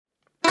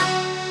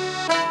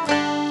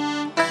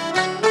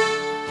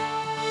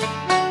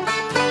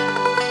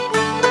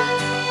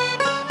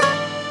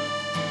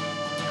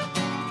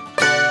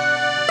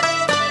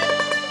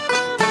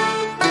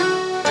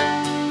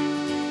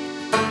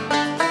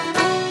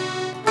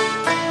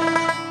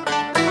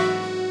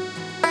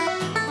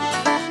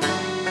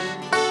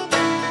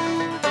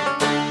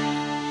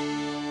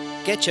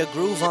Get your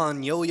groove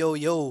on, yo, yo,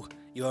 yo.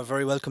 You are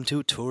very welcome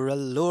to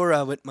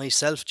Touralura with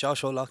myself,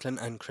 Josh O'Loughlin,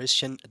 and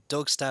Christian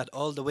Dugstad,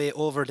 all the way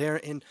over there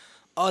in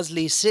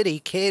Osley City,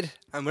 kid.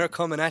 And we're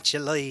coming at you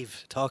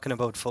live, talking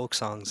about folk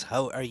songs.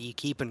 How are you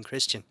keeping,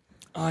 Christian?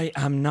 I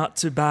am not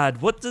too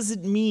bad. What does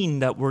it mean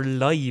that we're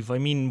live? I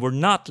mean, we're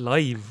not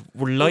live.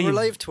 We're live. We're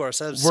live to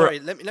ourselves. We're Sorry,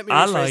 let me rephrase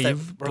that.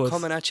 alive, We're but-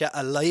 coming at you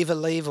alive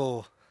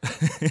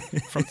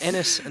from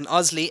Ennis and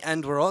Osley,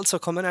 and we're also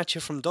coming at you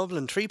from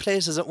Dublin. 3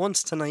 places at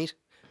once tonight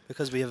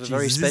because we have a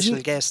very Jesus, special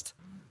isn't- guest.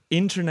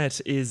 Internet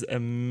is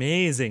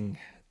amazing.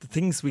 The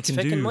things we It's can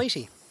fucking do.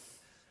 mighty.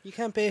 You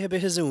can't pay a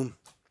bit of Zoom.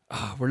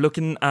 We're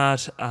looking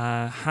at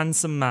a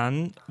handsome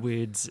man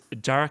with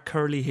dark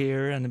curly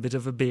hair and a bit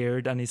of a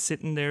beard, and he's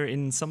sitting there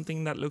in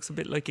something that looks a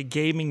bit like a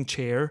gaming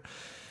chair.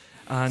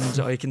 And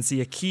I can see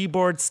a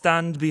keyboard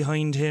stand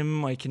behind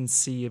him. I can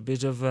see a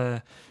bit of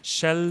a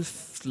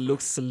shelf.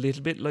 Looks a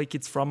little bit like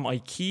it's from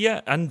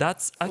IKEA. And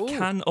that's a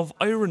can of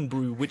Iron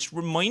Brew, which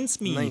reminds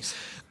me, Nice.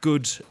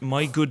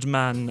 my good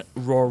man,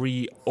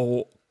 Rory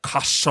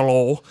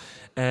O'Cashlow,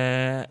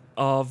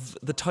 of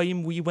the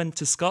time we went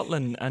to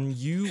Scotland and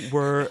you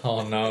were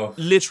Oh no.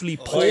 literally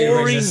Why are you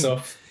bringing this pouring.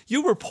 up?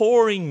 You were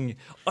pouring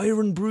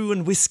Iron Brew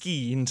and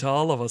whiskey into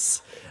all of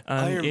us.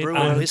 And Iron Brew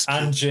And, whiskey.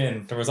 and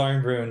gin. There was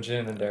Iron Brew and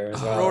gin in there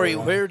as well. Rory,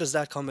 where does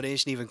that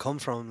combination even come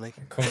from? Like,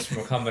 It comes from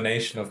a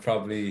combination of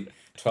probably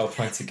 12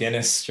 pints of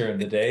Guinness during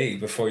the day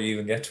before you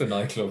even get to a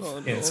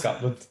nightclub in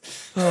Scotland.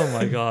 Oh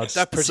my God.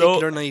 that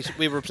particular night,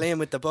 we were playing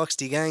with the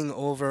Buxty gang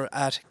over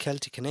at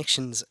Celtic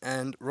Connections,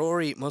 and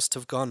Rory must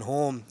have gone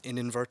home, in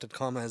inverted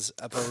commas,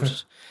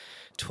 about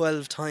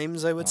 12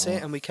 times, I would say,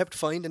 and we kept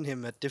finding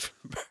him at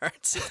different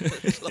parts of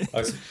the club. I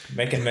was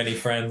making many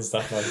friends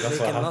that night. That's what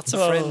Making happened. lots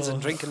of friends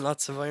and drinking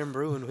lots of Iron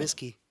Brew and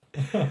whiskey.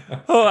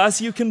 Oh,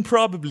 as you can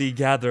probably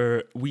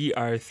gather, we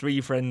are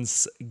 3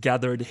 friends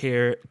gathered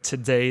here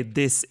today.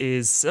 This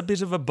is a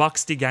bit of a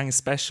Boxty Gang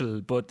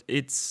special, but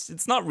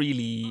it's not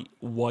really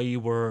why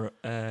we're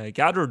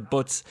gathered.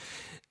 But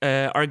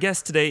our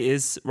guest today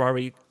is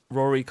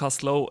Rory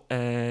Costello,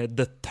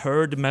 the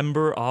 3rd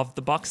member of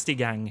the Boxty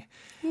Gang.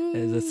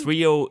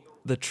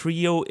 The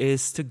trio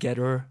is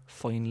together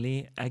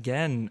finally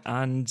again.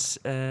 And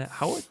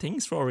how are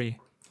things, Rory?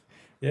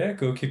 Yeah,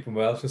 good, keeping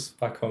well. Just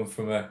back home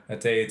from a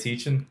day of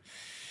teaching.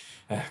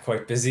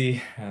 Quite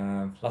busy.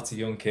 Lots of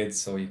young kids,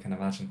 so you can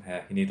imagine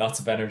you need lots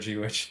of energy,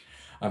 which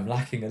I'm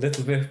lacking a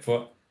little bit,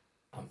 but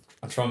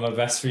I'm trying my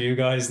best for you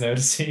guys now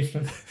this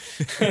evening.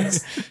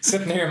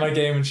 Sitting here in my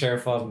gaming chair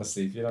falling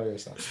asleep, you know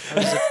yourself.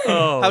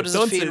 How does it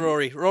don't feel, say-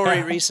 Rory?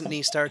 Rory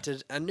recently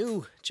started a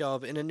new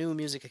job in a new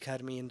music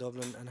academy in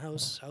Dublin, and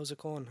how's it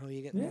going? How are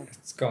you getting Yeah, on?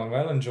 it's going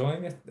well,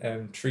 enjoying it.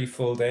 3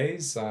 full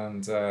days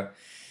and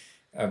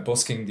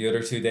busking the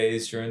other 2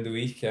 days during the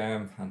week,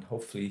 and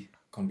hopefully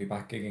going to be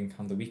back gigging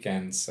on the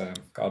weekends,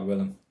 God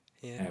willing.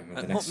 Yeah, in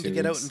the I'm next hoping to few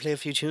get out weeks. and play a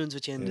few tunes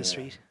with you in the Yeah.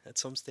 street at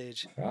some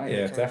stage. Oh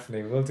yeah, Okay.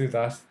 definitely. We'll do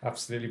that.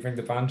 Absolutely. Bring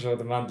the banjo,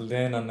 the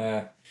mandolin,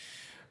 and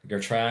your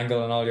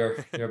triangle and all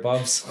your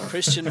bobs.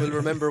 Christian will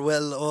remember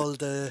well all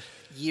the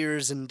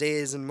years and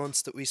days and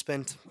months that we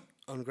spent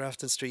on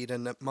Grafton Street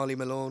and at Molly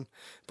Malone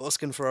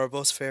busking for our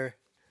bus fare,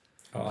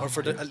 Oh, or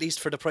for at least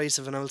for the price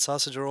of an old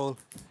sausage roll.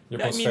 your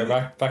Yeah, I bus mean-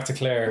 fare back to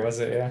Clare, was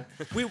it? Yeah.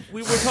 We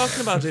were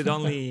talking about it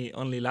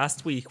only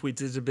last week. We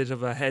did a bit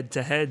of a head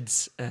to head,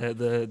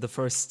 the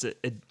first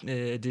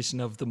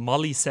edition of the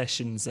Molly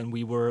sessions, and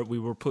we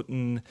were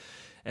putting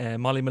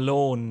Molly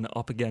Malone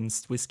up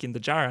against Whiskey in the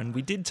Jar, and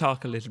we did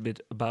talk a little bit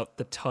about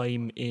the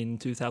time in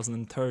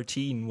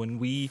 2013 when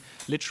we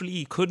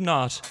literally could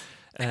not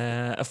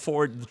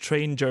afford the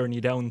train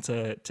journey down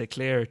to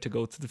Clare to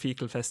go to the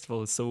Fecal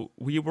Festival. So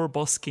we were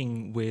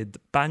busking with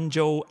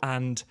banjo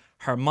and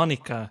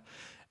harmonica.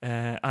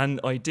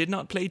 And I did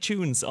not play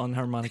tunes on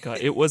harmonica.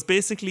 It was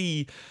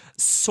basically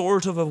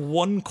sort of a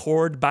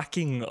 1-chord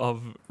backing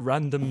of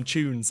random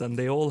tunes, and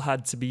they all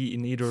had to be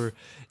in either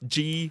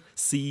G,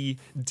 C,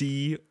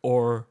 D,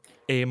 or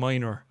A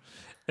minor.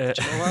 Do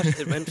you know what?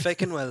 It went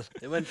fucking well.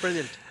 It went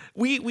brilliant.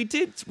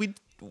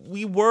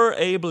 We were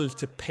able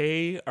to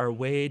pay our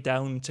way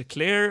down to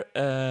Clare,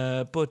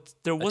 but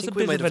there was a think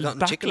we bit might of have a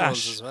gotten chicken rolls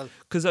backlash as well.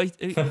 because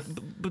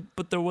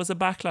but there was a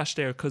backlash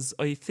there because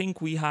I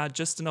think we had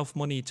just enough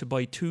money to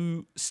buy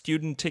 2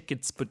 student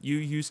tickets, but you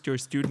used your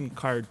student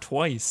card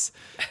twice.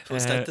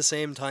 Was that the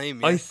same time?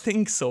 Yeah. I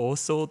think so.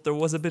 So there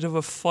was a bit of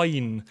a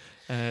fine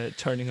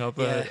turning up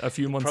Yeah, a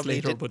few months probably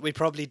later, did- but we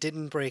probably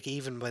didn't break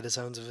even by the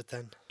sounds of it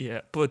then. yeah,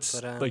 But,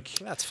 like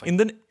that's fine.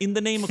 in the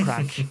name of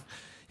crack,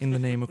 in the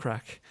name of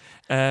crack.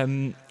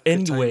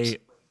 Anyway, times.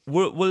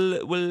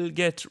 we'll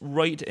get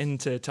right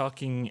into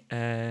talking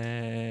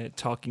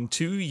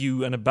to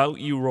you and about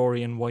you,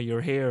 Rory, and why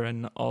you're here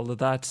and all of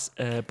that.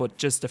 But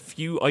just a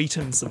few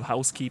items of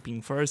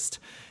housekeeping first.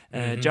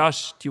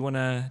 Josh, do you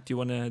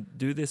wanna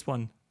do this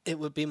one? It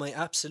would be my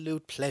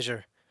absolute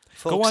pleasure.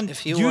 Folks, Go on,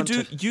 if you want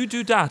do to... you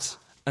do that,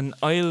 and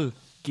I'll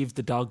give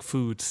the dog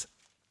food.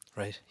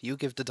 Right, you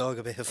give the dog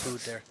a bit of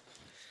food there.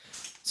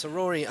 So,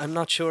 Rory, I'm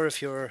not sure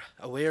if you're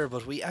aware,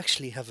 but we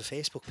actually have a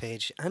Facebook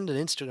page and an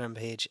Instagram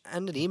page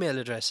and an email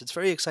address. It's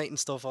very exciting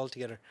stuff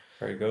altogether.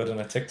 Very good.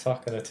 And a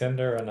TikTok and a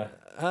Tinder and a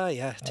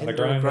Yeah, a Tinder,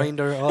 Grindr.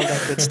 Grinder, all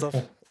that good stuff.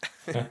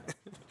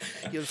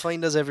 You'll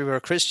find us everywhere.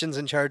 Christian's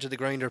in charge of the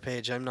Grinder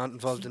page. I'm not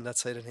involved in that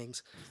side of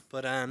things.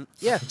 But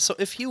yeah, so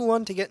if you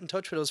want to get in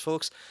touch with us,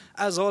 folks,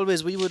 as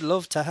always, we would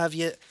love to have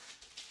you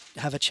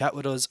have a chat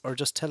with us or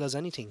just tell us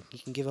anything. You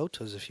can give out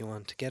to us if you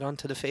want. Get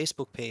onto the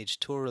Facebook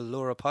page, Tural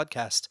Laura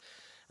Podcast.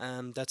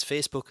 That's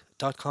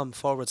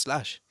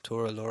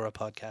facebook.com/Tural Laura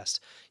Podcast.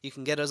 You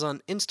can get us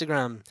on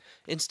Instagram.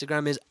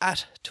 Instagram is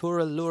at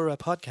Tural Laura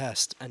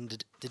Podcast.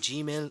 And the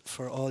Gmail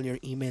for all your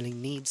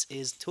emailing needs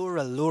is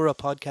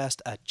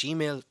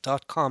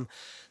turalaurapodcast@gmail.com.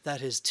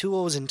 That is 2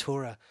 O's in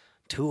Tura,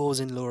 2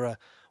 O's in Laura,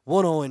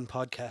 1 O in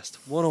podcast,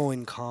 1 O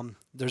in com.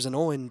 There's an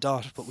O in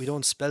dot, but we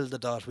don't spell the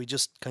dot. We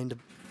just kind of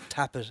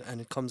tap it and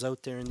it comes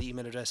out there in the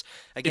email address.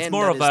 Again, It's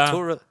more of that is a-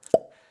 Tura.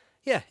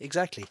 Yeah,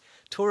 exactly.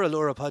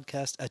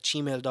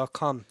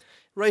 turalaurapodcast@gmail.com.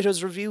 Write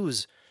us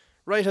reviews,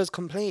 write us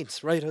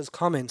complaints, write us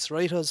comments,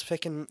 write us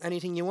fucking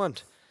anything you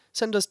want.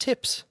 Send us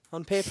tips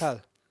on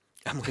PayPal.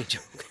 Am I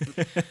joking?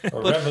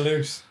 or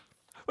Revolut.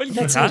 Well, you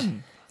That's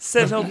can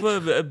set up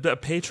a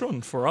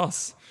Patreon for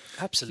us.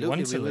 Absolutely, want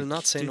we to, will like,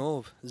 not say do-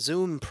 no.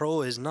 Zoom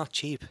Pro is not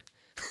cheap.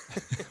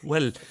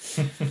 Well,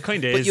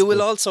 kind of But is. you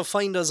will also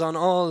find us on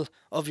all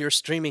of your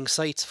streaming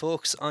sites,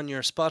 folks, on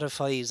your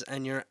Spotifys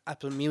and your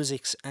Apple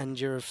Musics and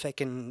your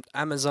fucking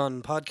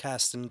Amazon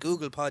Podcast and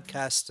Google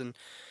Podcast and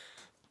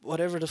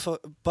whatever the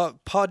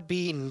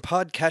Podbean,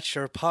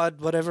 Podcatcher,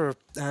 whatever,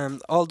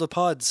 all the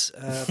pods,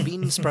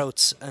 Bean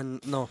Sprouts, and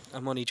no,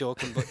 I'm only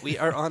joking, but we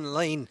are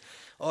online.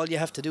 All you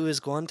have to do is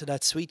go onto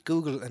that sweet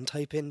Google and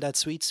type in that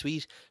sweet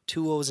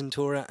 2 O's in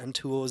Tura and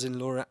 2 O's in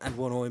Laura and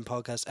 1 O in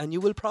podcast, and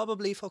you will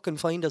probably fucking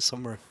find us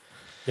somewhere.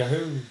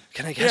 Yahoo.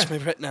 Can I catch my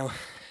breath now?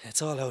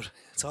 It's all out.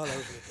 It's all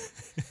out.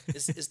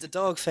 Is the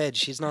dog fed?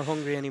 She's not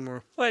hungry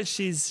anymore. Well,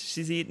 she's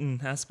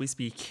eating as we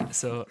speak,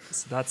 so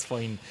that's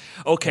fine.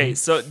 Okay,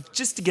 so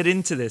just to get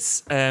into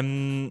this,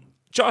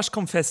 Josh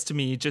confessed to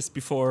me just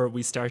before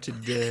we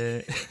started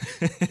You're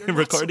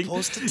recording.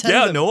 not supposed to tell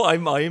Yeah, them. no,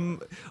 I'm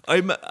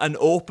an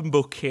open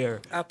book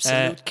here.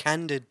 Absolute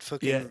candid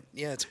fucking. yeah.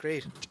 Yeah, it's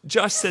great.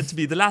 Josh said to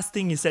me, the last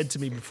thing he said to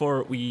me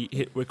before we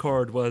hit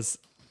record was,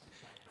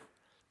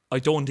 I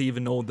don't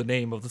even know the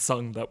name of the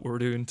song that we're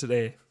doing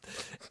today.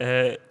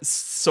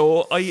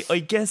 So I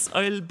guess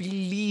I'll be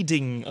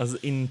leading us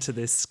into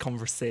this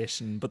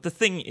conversation. But the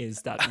thing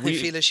is that I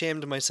feel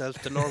ashamed of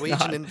myself. The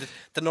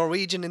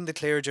Norwegian in the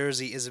Clare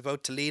jersey is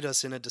about to lead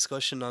us in a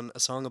discussion on a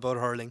song about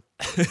hurling.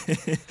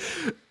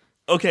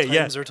 okay,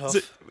 yeah. Times are tough. So-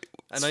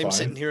 and It's I'm fine.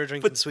 sitting here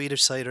drinking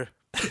Swedish cider.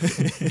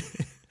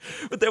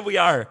 But there we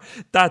are.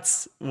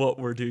 That's what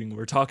we're doing.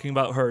 We're talking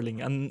about hurling.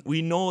 And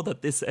we know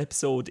that this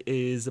episode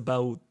is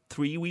about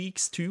 2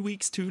 weeks too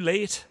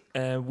late.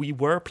 We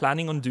were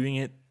planning on doing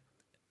it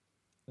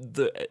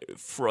the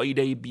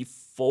Friday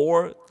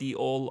before the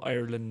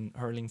All-Ireland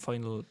hurling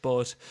final,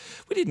 but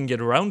we didn't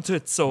get around to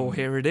it, so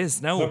here it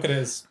is now. Look at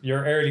this.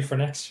 You're early for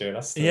next year.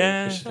 That's the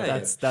Yeah, official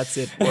that's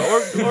it.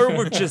 Or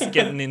we're just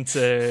getting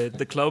into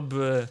the club.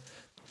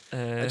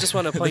 I just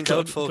want to point club-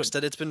 out, folks,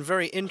 that it's been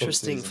very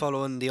interesting season.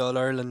 following the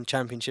All-Ireland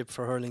Championship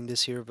for hurling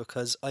this year,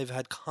 because I've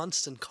had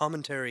constant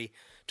commentary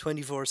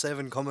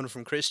 24/7 coming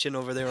from Christian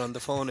over there on the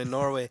phone in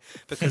Norway,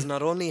 because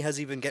not only has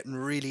he been getting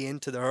really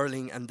into the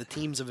hurling and the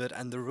themes of it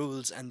and the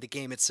rules and the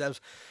game itself,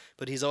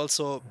 but he's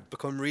also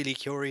become really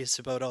curious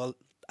about all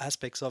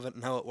aspects of it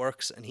and how it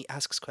works, and he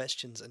asks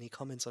questions and he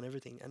comments on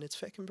everything, and it's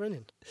fucking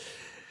brilliant.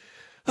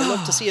 I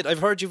love to see it. I've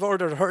heard you've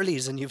ordered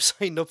Hurleys and you've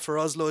signed up for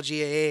Oslo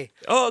GAA.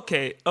 Oh,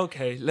 okay.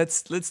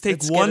 Let's take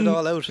Let's one get it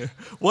all out.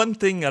 one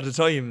thing at a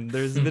time.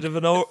 There's a bit of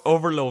an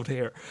overload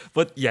here,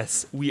 but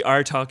yes, we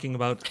are talking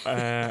about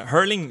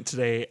hurling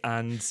today,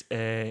 and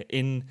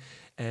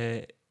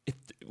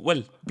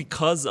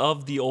because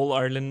of the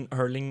All-Ireland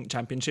Hurling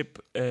Championship,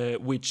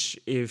 which,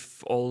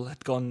 if all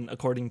had gone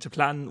according to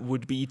plan,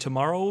 would be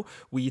tomorrow,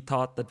 we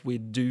thought that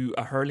we'd do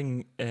a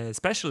hurling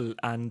special,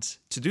 and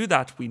to do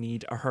that we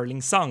need a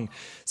hurling song.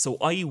 So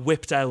I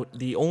whipped out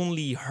the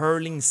only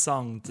hurling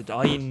song that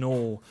I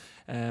know.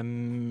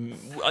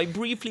 I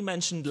briefly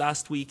mentioned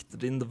last week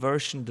that in the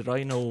version that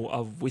I know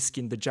of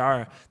Whiskey in the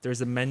Jar, there's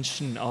a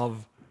mention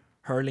of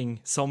hurling.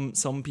 Some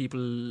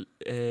people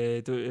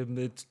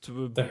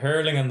The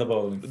hurling and the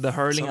bowling. the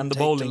hurling Some and the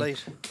take bowling.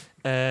 delight.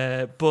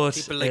 But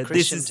People like this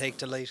Christian is take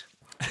delight.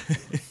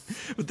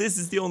 but this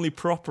is the only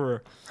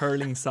proper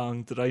hurling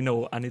song that I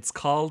know, and it's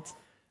called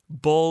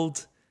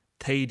Bald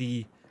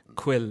Teddy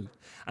Quill.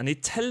 And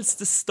it tells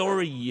the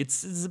story.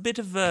 It's a bit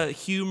of a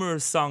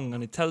humorous song,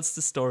 and it tells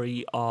the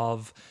story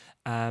of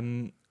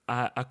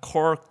a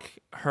Cork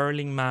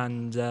hurling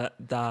man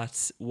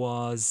that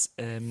was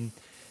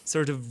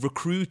sort of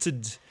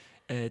recruited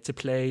to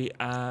play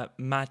a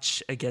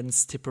match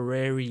against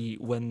Tipperary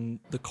when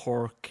the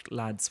Cork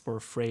lads were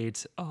afraid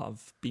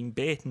of being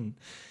beaten.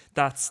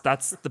 That's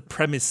the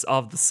premise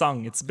of the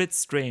song. It's a bit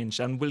strange,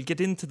 and we'll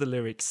get into the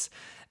lyrics.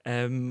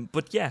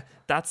 But yeah,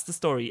 that's the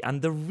story.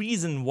 And the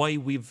reason why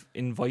we've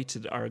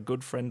invited our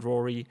good friend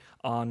Rory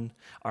on,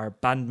 our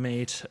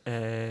bandmate,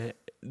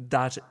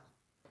 that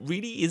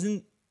really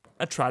isn't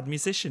a trad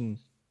musician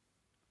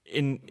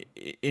in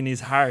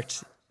his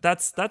heart.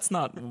 That's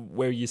not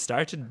where you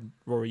started,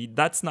 Rory.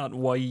 That's not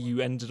why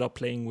you ended up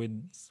playing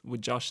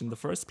with Josh in the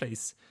first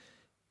place.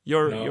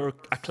 You're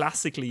a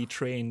classically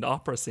trained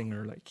opera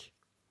singer, like.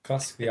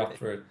 Classically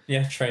opera,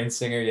 yeah, trained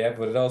singer, yeah,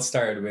 but it all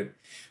started with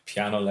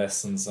piano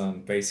lessons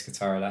and bass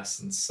guitar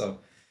lessons.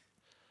 So,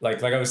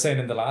 like I was saying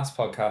in the last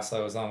podcast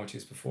I was on with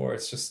you before,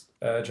 it's just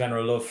a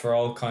general love for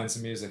all kinds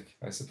of music,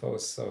 I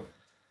suppose. So,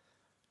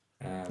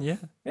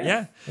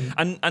 Yeah.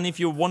 And if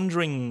you're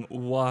wondering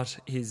what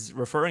he's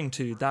referring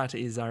to, that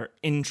is our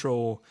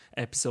intro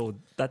episode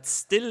that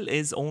still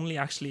is only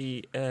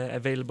actually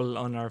available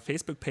on our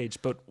Facebook page,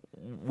 but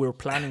we're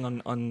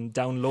planning on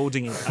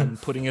downloading it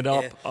and putting it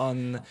up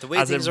on... The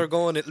way things are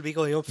going, it'll be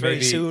going up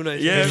very soon.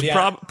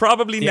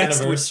 Probably the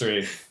next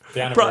anniversary. week.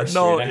 The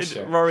anniversary next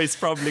year. Rory's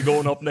probably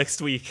going up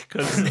next week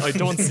because I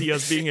don't see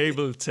us being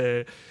able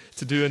to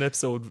do an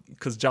episode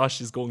because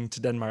Josh is going to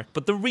Denmark.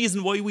 But the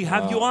reason why we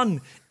have you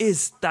on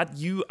is that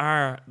you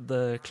are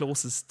the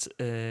closest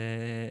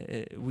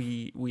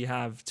we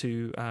have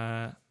to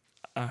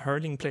a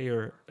hurling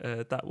player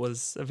that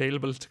was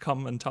available to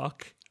come and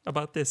talk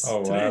about this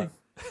today. Wow.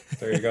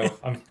 There you go.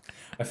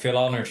 I feel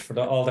honoured for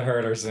all the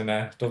hurlers in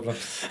Dublin.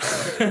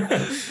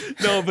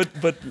 No,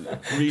 but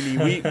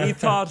really, we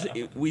thought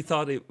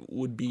it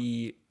would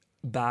be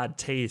bad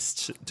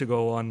taste to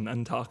go on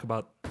and talk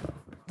about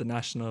the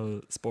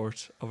national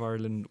sport of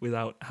Ireland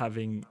without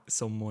having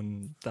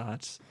someone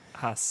that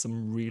has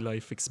some real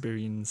life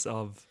experience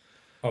of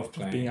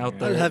playing, being out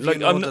there. I'll have you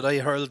know that I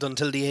hurled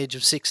until the age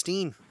of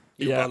 16.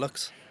 You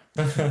bollocks.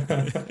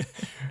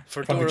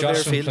 For probably Dora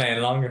Josh Bearfield. been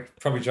playing longer.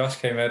 Probably Josh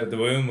came out of the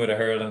womb with a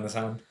hurl in his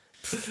hand.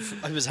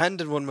 I was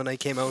handed one when I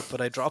came out,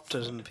 but I dropped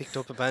it and picked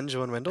up a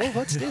banjo and went, "Oh,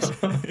 what's this?"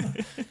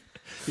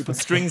 You put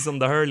strings on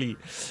the hurley.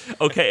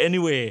 Okay,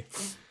 anyway,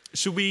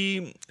 should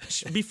we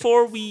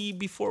before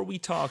we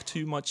talk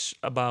too much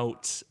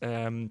about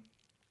the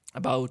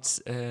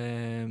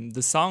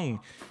song,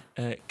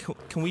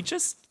 can we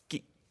just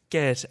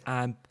get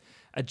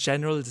a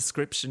general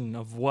description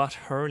of what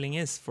hurling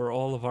is for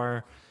all of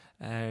our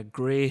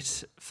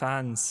great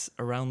fans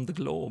around the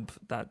globe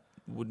that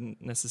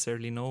wouldn't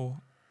necessarily know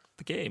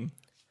the game?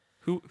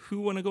 Who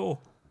want to go?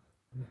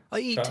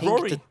 I think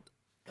Rory.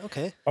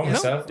 Okay. Oh,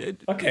 myself.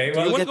 Okay,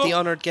 well, You'll get the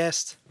honoured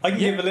guest. I can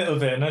give a little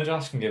bit, and then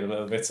Josh can give a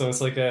little bit. So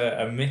it's like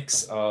a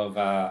mix of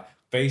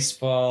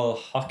baseball,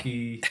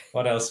 hockey.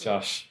 What else,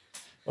 Josh?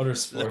 Other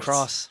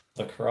sports.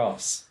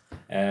 Lacrosse.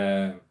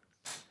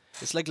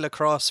 It's like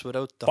lacrosse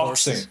without the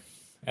boxing, horses.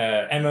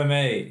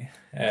 MMA,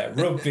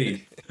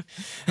 rugby.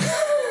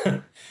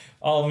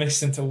 All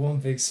mixed into one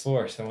big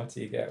sport. And what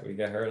do you get? We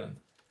get hurling.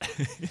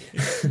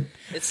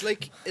 It's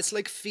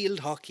like field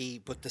hockey,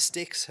 but the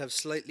sticks have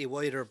slightly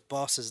wider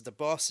bosses. The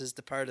boss is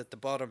the part at the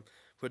bottom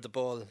where the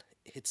ball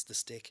hits the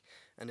stick,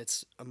 and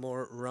it's a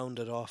more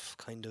rounded off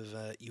kind of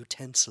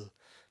utensil,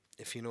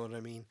 if you know what I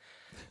mean.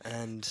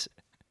 And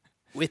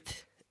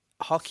with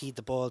hockey,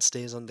 the ball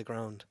stays on the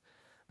ground.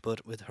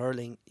 But with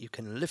hurling, you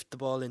can lift the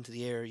ball into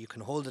the air. You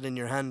can hold it in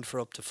your hand for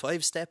up to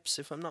 5 steps,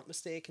 if I'm not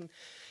mistaken.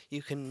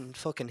 You can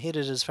fucking hit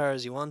it as far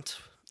as you want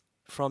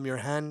from your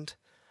hand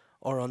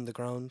or on the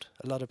ground.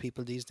 A lot of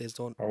people these days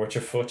don't. Or with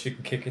your foot, you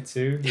can kick it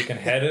too. You can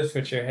head it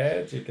with your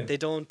head. You can. They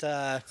don't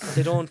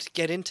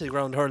get into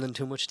ground hurling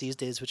too much these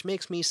days, which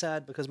makes me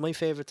sad because my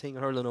favourite thing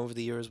hurling over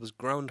the years was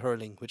ground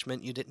hurling, which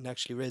meant you didn't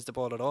actually raise the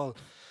ball at all.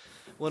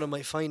 One of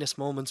my finest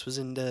moments was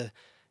in the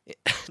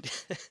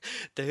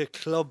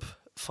club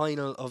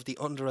final of the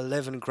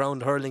under-11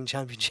 ground hurling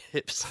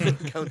championships in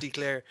County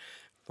Clare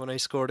when I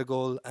scored a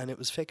goal, and it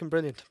was fucking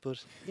brilliant.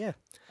 But yeah,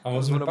 it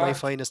was one of my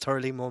finest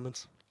hurling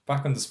moments.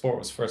 Back when the sport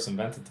was first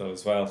invented, though,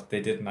 as well,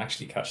 they didn't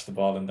actually catch the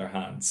ball in their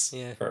hands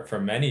for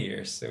many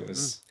years. It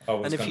was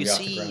always. And if you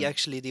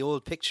see the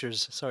old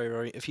pictures, sorry,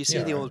 Rory, if you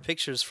see old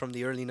pictures from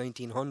the early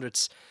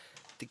 1900s,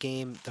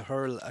 the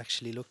hurl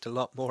actually looked a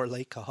lot more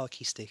like a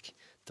hockey stick.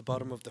 The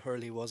bottom of the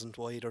hurley wasn't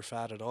wide or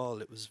fat at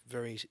all. It was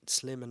very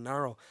slim and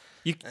narrow.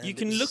 You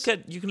can look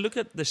at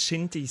the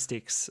shinty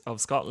sticks of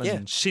Scotland. Yeah,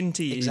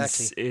 shinty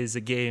is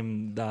a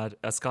game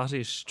a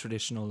Scottish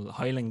traditional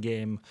Highland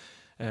game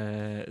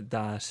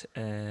that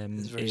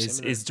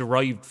is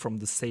derived from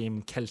the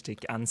same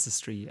Celtic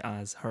ancestry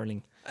as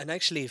hurling. And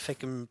actually, a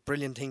fucking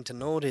brilliant thing to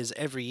note is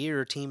every year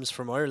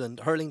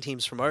hurling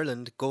teams from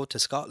Ireland go to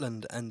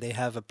Scotland and they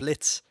have a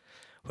blitz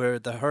where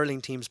the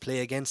hurling teams play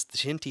against the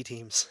shinty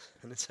teams,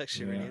 and it's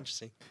actually really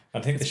interesting.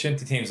 I think the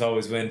shinty teams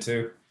always win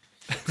too.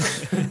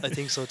 I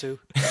think so too.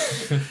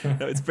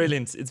 No, it's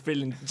brilliant. It's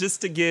brilliant.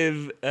 Just to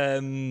give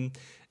a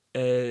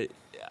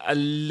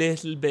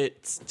little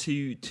bit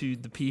to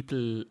the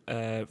people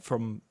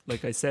from,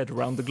 like I said,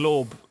 around the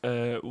globe,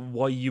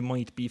 why you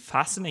might be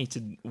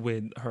fascinated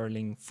with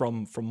hurling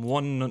from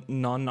one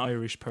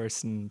non-Irish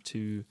person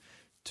to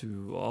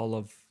all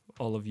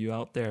of you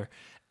out there.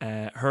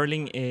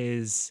 Hurling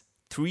is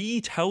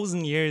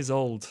 3,000 years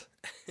old.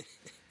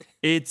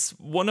 It's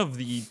one of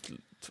the,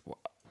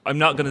 I'm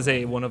not going to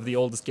say one of the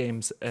oldest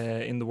games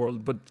in the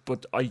world,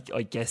 but I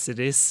guess it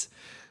is.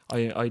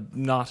 I'm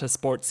not a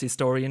sports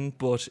historian,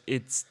 but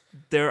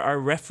there are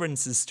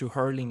references to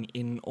hurling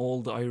in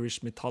old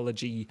Irish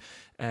mythology.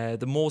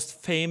 The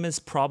most famous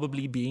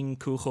probably being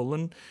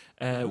Cuchulainn,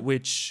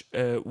 which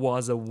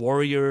was a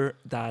warrior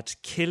that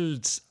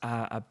killed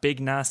a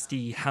big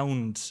nasty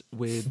hound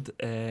with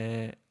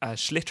a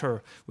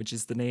schlitter, which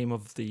is the name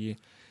of the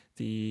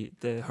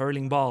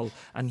hurling ball,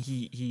 and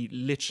he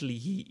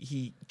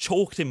literally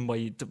choked him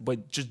by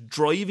just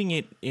driving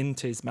it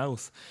into his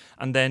mouth.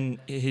 And then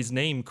his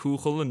name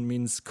Cuchulainn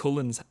means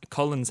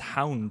Cullen's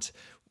hound,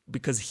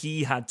 because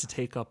he had to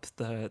take up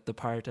the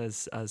part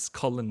as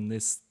Cullen,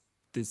 this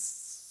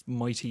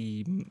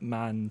mighty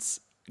man's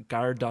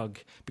guard dog,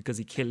 because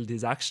he killed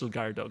his actual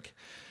guard dog,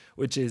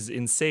 which is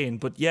insane.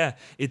 But yeah,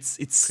 it's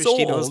Christy so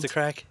knows old. the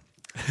crack.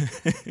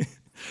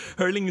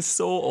 Hurling is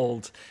so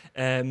old,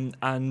 and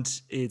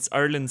it's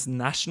Ireland's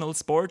national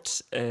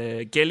sport.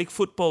 Gaelic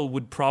football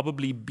would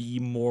probably be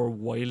more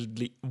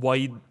widely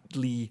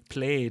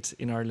played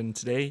in Ireland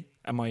today.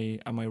 Am I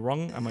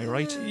wrong? Am I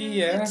right?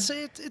 Yeah.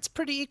 It's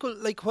pretty equal.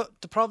 Like, what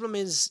the problem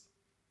is,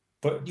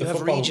 But you the have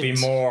football would be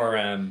regions. more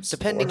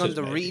depending on supported,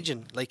 the maybe.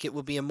 region. Like,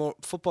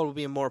 football would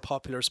be a more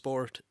popular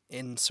sport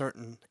in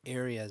certain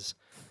areas,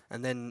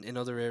 and then in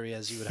other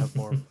areas you would have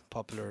more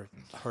popular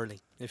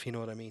hurling, if you know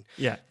what I mean.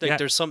 Yeah, Like, yeah.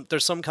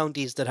 there's some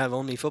counties that have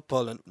only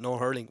football and no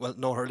hurling. Well,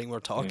 no hurling we're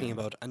talking Yeah.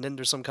 about, and then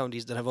there's some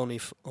counties that have only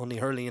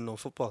hurling and no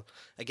football.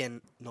 Again,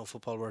 no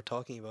football we're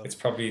talking about. It's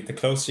probably the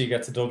closer you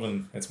get to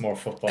Dublin, it's more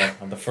football,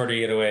 and the further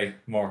you get away,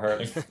 more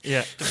hurling.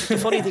 Yeah. The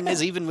funny thing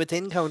is, even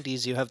within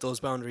counties, you have those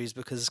boundaries,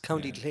 because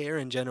County Clare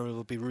in general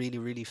would be really,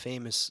 really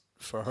famous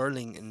for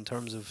hurling in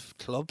terms of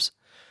clubs.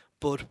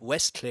 But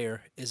West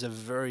Clare is a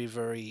very,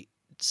 very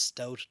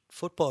stout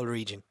football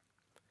region.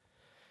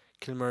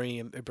 Kilmurry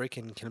and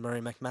Bricken,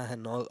 Kilmurry,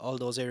 McMahon, all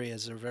those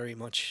areas are very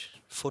much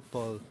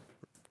football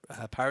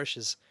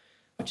parishes,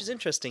 which is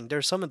interesting.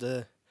 They're some of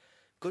the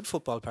good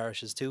football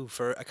parishes too.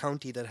 For a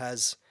county that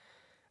has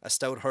a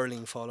stout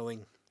hurling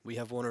following, we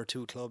have one or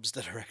two clubs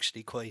that are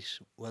actually quite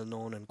well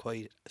known and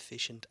quite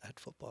efficient at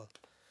football,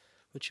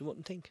 which you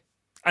wouldn't think.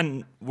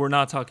 And we're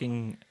not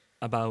talking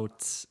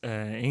about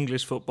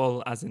English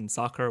football as in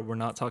soccer. We're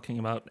not talking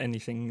about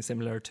anything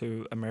similar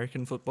to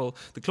American football.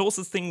 The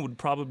closest thing would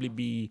probably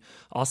be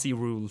Aussie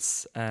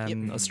rules,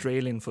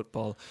 Australian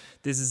football.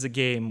 This is a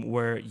game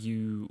where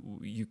you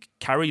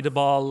carry the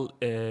ball,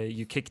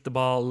 you kick the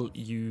ball,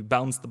 you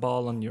bounce the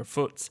ball on your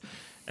foot,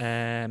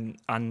 and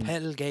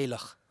Pel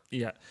Gaelach.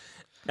 yeah.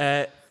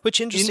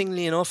 Which,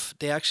 interestingly enough,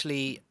 they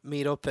actually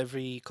meet up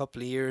every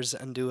couple of years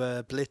and do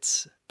a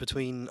blitz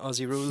between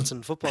Aussie rules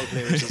and football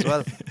players as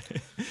well.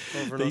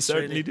 Over in They Australia.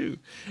 certainly do.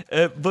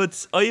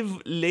 But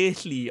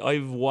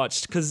I've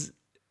watched, because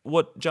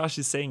what Josh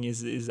is saying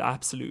is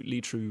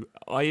absolutely true.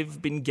 I've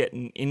been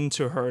getting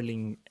into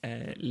hurling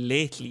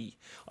lately.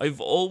 I've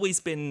always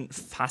been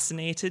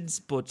fascinated,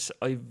 but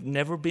I've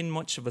never been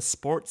much of a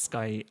sports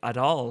guy at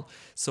all.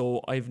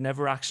 So I've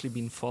never actually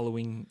been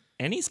following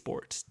any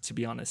sport, to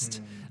be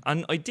honest.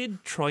 And I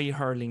did try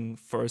hurling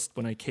first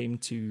when I came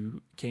to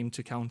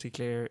County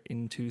Clare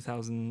in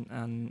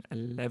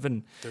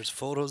 2011. There's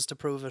photos to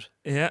prove it.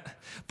 Yeah,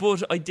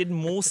 but I did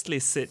mostly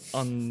sit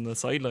on the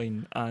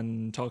sideline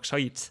and talk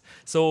shite.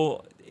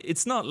 So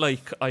it's not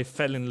like I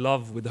fell in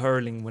love with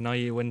hurling when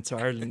I went to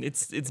Ireland.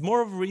 It's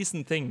more of a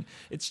recent thing.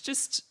 It's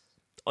just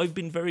I've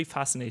been very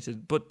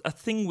fascinated. But a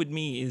thing with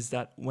me is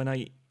that when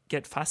I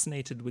get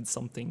fascinated with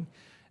something,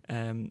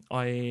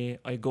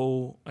 I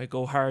go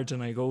hard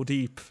and I go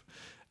deep.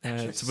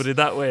 To put it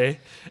that way.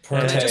 Can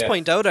I just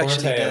point out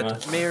actually Taya,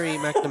 that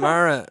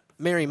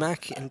Mary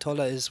Mack in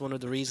Tulla is one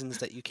of the reasons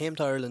that you came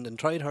to Ireland and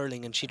tried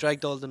hurling, and she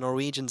dragged all the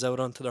Norwegians out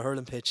onto the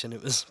hurling pitch, and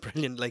it was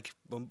brilliant. Like,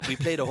 we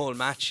played a whole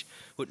match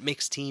with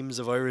mixed teams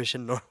of Irish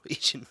and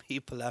Norwegian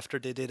people after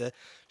they did a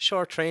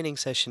short training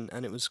session,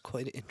 and it was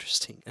quite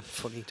interesting and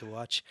funny to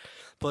watch.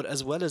 But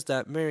as well as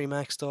that, Mary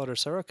Mack's daughter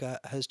Sorcha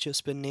has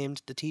just been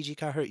named the TG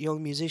Carhart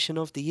Young Musician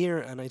of the Year,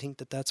 and I think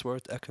that that's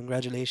worth a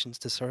congratulations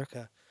to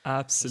Sorcha.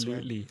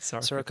 Absolutely.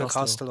 Sorcha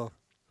Costello.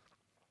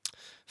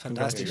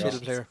 Fantastic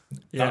Congratulations. fiddle player.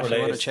 Yeah, Not if you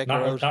wanna related. check her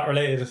out. Not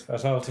related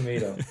at all to me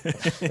though.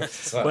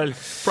 So, Well,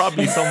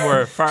 probably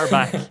somewhere far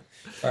back.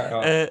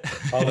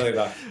 all the way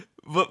back.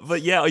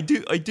 But yeah, I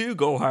do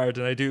go hard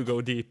and I do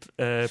go deep,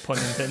 pun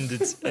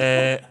intended.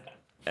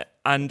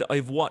 And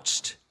I've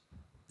watched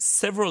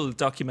several hours of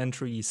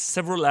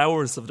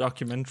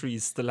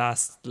documentaries the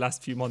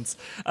last few months,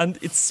 and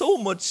it's so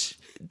much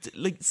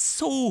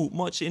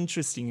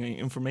interesting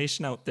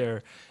information out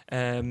there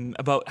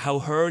about how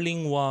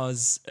hurling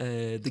was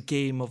the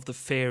game of the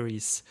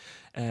fairies,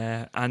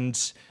 but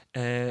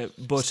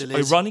Still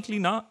is.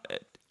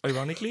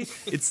 ironically,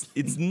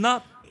 it's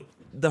not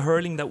the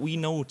hurling that we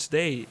know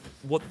today.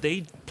 What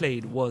they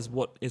played was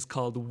what is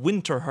called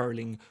winter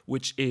hurling,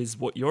 which is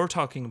what you're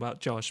talking about,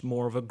 Josh,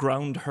 more of a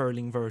ground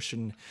hurling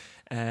version,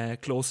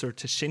 closer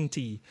to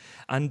shinty.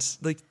 And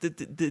like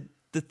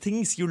the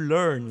things you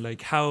learn,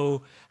 like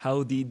how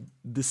the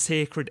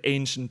sacred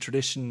ancient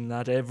tradition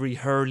that every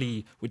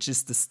hurley, which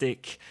is the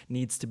stick,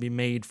 needs to be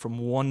made from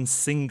one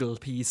single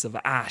piece of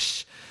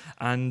ash.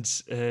 And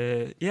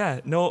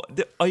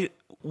I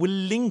will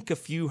link a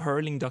few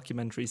hurling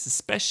documentaries,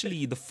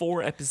 especially the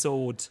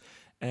 4-episode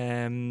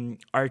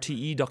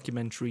RTE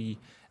documentary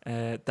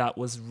that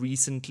was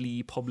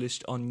recently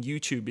published on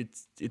YouTube.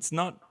 It's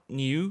not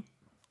new,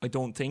 I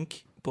don't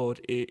think, but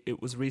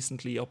it was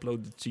recently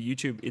uploaded to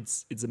YouTube.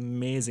 It's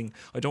amazing.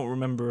 I don't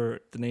remember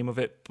the name of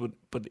it,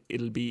 but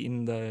it'll be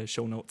in the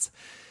show notes.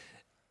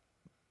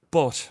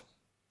 But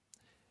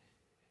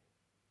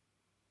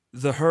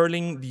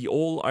the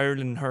All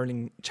Ireland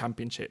Hurling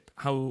Championship,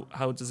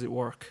 how does it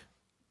work?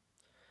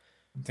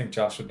 I think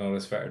Josh would know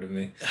this better than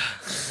me.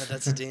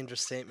 That's a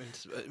dangerous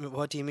statement.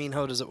 What do you mean?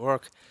 How does it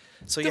work?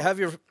 So you have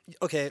your...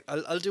 Okay,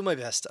 I'll do my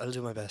best.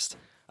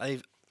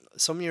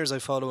 Some years I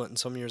follow it and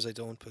some years I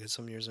don't, because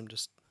some years I'm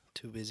just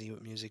too busy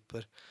with music.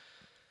 But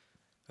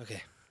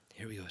okay,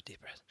 here we go.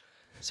 Deep breath.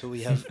 So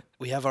we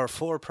have our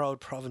 4 proud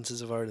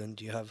provinces of Ireland.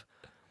 You have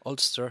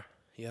Ulster,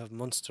 you have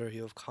Munster,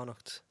 you have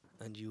Connacht,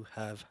 and you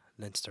have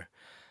Leinster.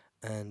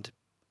 And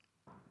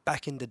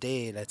back in the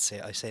day, let's say,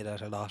 I say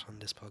that a lot on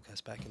this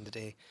podcast, back in the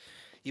day,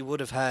 you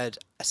would have had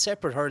a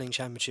separate hurling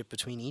championship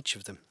between each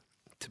of them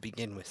to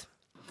begin with.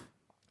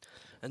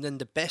 And then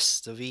the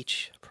best of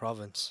each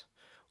province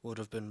would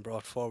have been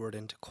brought forward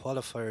into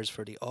qualifiers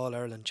for the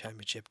All-Ireland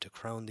Championship to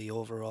crown the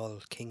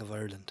overall King of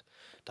Ireland,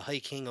 the High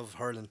King of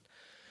hurling.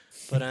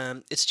 But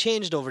it's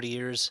changed over the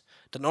years.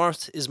 The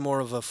North is more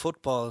of a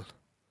football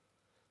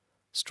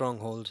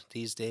stronghold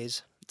these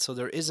days, so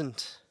there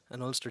isn't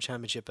an Ulster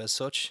Championship as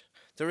such.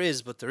 There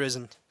is, but there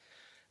isn't.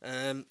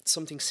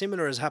 Something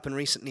similar has happened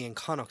recently in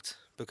Connacht,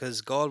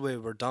 because Galway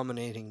were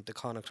dominating the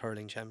Connacht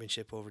Hurling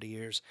Championship over the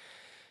years.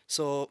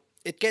 So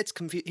it gets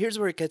here's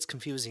where it gets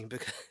confusing,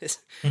 because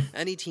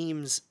any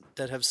teams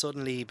that have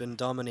suddenly been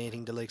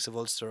dominating the likes of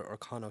Ulster or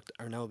Connacht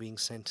are now being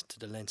sent to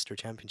the Leinster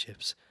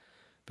Championships,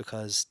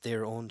 because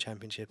their own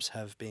championships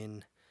have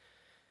been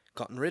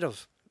gotten rid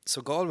of.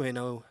 So Galway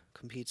now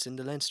competes in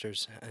the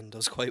Leinsters and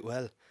does quite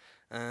well.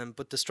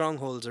 But the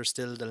strongholds are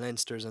still the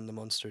Leinsters and the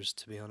Munsters,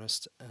 to be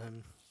honest.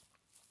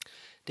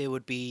 They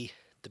would be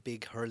the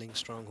big hurling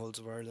strongholds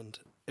of Ireland,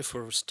 if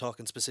we're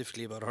talking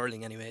specifically about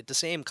hurling anyway. The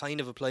same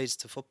kind of applies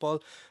to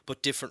football,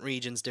 but different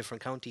regions,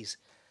 different counties.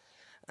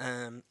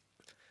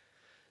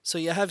 So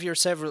you have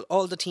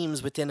all the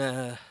teams within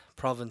a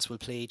province will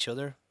play each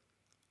other,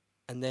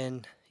 and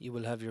then you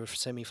will have your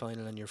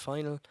semi-final and your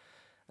final,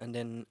 and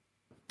then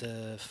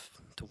the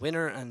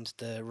winner and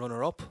the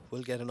runner-up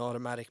will get an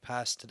automatic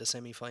pass to the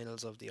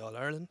semi-finals of the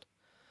All-Ireland,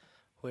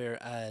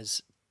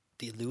 whereas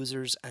the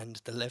losers and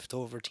the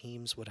leftover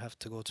teams would have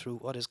to go through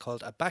what is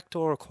called a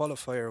backdoor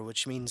qualifier,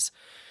 which means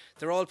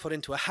they're all put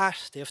into a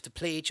hat. They have to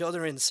play each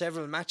other in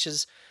several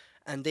matches,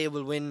 and they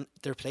will win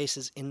their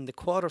places in the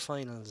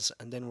quarterfinals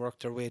and then work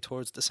their way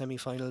towards the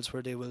semi-finals,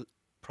 where they will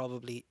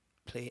probably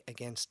play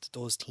against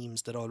those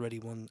teams that already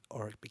won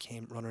or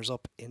became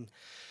runners-up in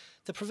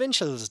the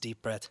provincials.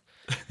 Deep breath.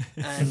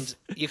 And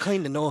you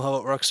kind of know how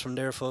it works from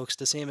there, folks.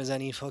 The same as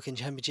any fucking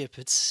championship.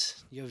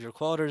 You have your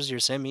quarters,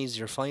 your semis,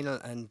 your final,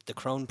 and the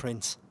crown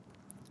prince.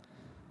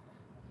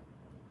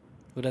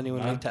 Would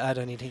anyone like to add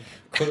anything?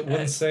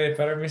 Wouldn't say it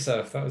better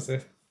myself. That was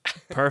it.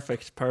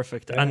 Perfect.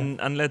 Yeah.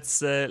 And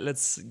let's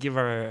give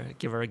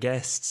our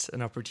guests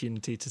an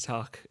opportunity to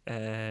talk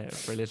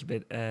for a little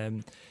bit.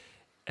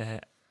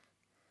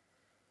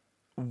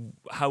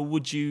 How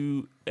would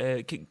you?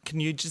 Can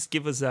you just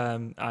give us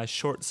a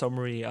short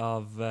summary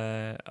of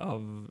the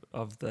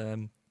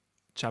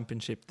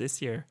championship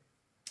this year?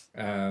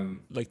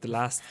 Like the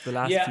last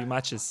few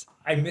matches.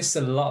 I missed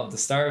a lot of the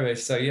start of it.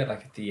 So yeah,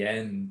 like at the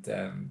end,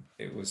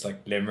 it was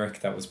like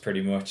Limerick that was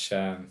pretty much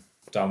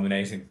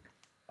dominating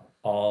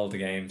all the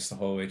games the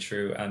whole way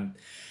through. And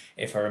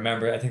if I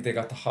remember, I think they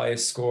got the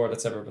highest score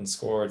that's ever been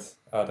scored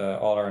at an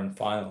All-Ireland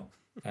final.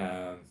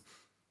 I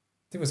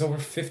think it was over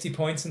 50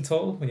 points in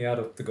total when you add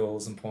up the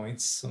goals and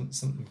points.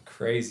 Something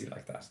crazy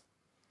like that.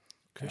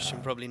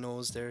 Christian probably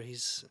knows there.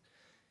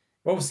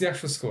 What was the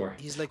actual score?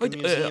 He's like a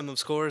museum of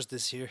scores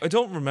this year. I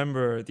don't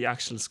remember the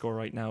actual score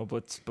right now,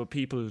 but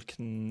people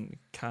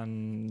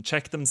can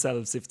check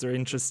themselves if they're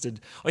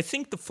interested. I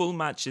think the full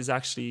match is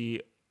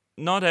actually...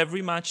 Not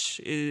every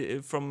match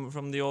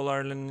from the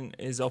All-Ireland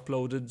is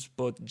uploaded,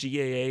 but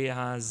GAA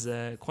has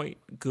quite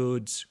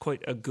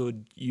a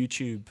good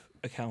YouTube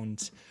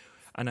account.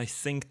 And I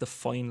think the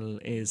final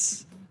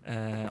is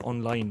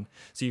online,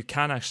 so you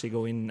can actually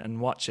go in and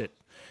watch it.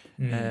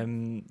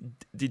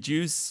 Did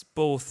you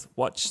both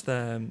watch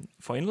the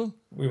final?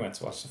 We went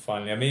to watch the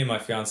final. Yeah, me and my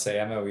fiance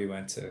Emma, we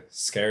went to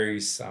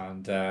Skerries,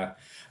 and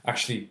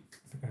actually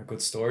a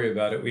good story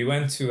about it. We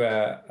went to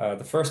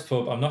the first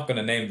pub. I'm not going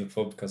to name the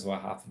pub because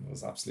what happened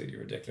was absolutely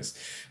ridiculous.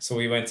 So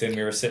we went in,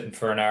 we were sitting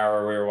for an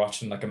hour, we were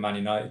watching like a Man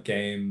United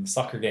game,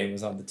 soccer game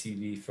was on the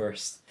TV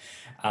first,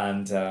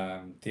 and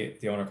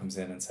the owner comes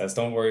in and says,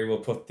 "Don't worry, we'll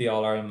put the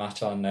All-Ireland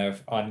match on now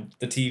on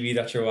the TV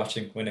that you're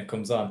watching when it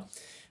comes on."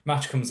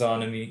 Match comes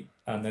on, and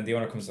And then the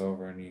owner comes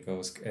over and he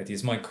goes, do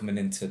you mind coming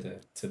into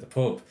the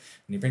pub?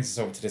 And he brings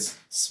us over to this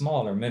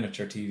smaller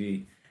miniature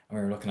TV. And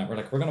we were looking at, we're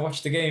like, we're going to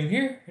watch the game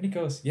here? And he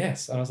goes,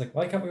 yes. And I was like,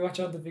 why can't we watch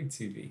on the big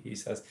TV? He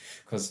says,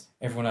 because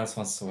everyone else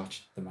wants to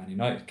watch the Man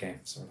United game.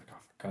 So we're like, oh,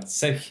 for God's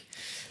sake.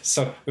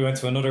 So we went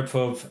to another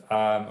pub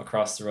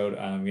across the road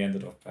and we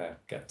ended up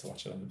getting to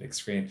watch it on the big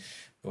screen.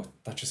 But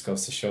that just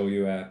goes to show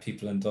you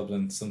people in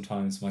Dublin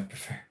sometimes might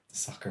prefer the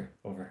soccer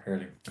over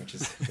hurling, which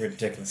is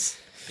ridiculous.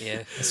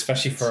 Yeah.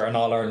 Especially for an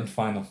All-Ireland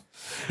final.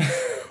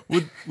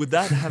 Would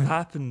that have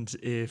happened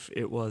if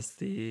it was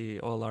the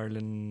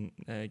All-Ireland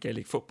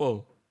Gaelic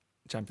Football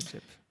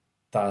Championship?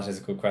 That is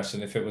a good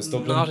question. If it was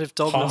Dublin, not if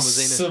Dublin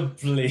was in it.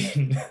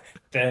 Possibly,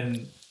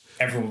 then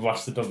everyone would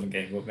watch the Dublin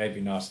game, but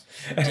maybe not.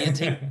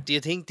 Do you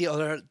think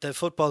the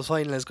football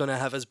final is going to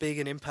have as big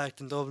an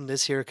impact in Dublin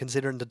this year,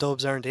 considering the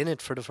Dubs aren't in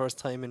it for the first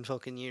time in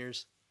fucking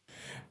years?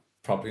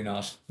 Probably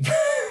not.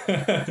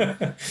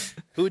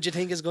 Who do you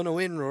think is going to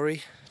win,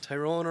 Rory?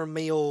 Tyrone or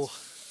Mayo?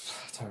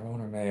 Tyrone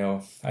or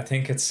Mayo? I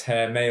think it's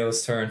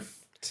Mayo's turn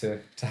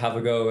to have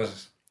a go at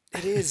it.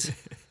 It is.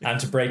 And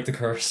to break the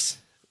curse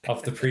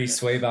of the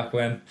priests way back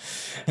when.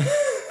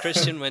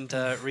 Christian went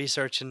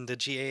researching the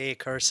GAA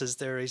curses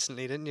there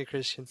recently, didn't you,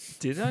 Christian?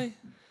 Did I?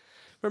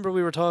 Remember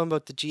we were talking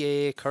about the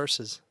GAA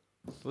curses?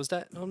 Was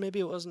that? No, maybe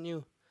it wasn't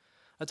you.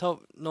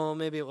 No,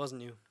 maybe it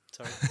wasn't you.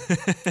 Sorry.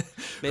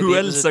 Who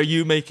else are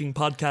you making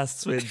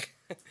podcasts with?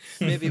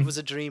 Maybe it was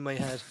a dream I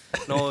had.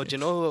 No, do you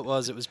know who it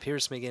was? It was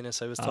Pierce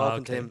McGuinness. I was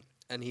talking to him,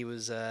 and he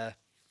was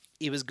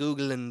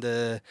googling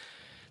the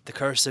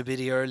curse of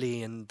Biddy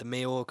Early and the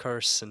Mayo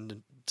curse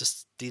and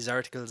just these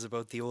articles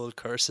about the old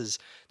curses.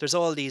 There's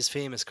all these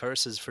famous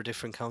curses for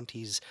different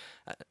counties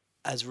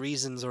as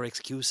reasons or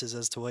excuses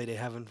as to why they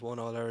haven't won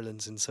All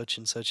Irelands in such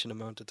and such an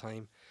amount of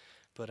time.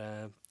 But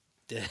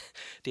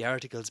the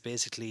articles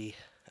basically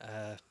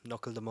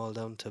knuckle them all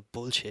down to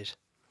bullshit.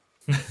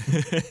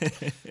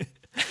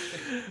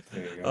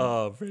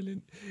 Oh,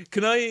 brilliant.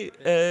 Can I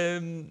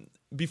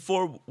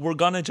before we're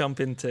gonna jump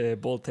into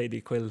Bolt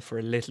Lady Quill for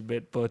a little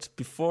bit, but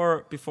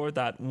before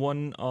that,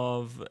 one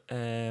of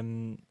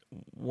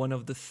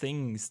the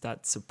things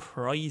that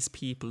surprise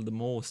people the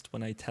most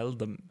when I tell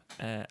them,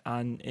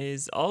 and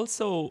is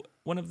also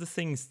one of the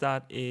things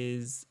that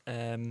is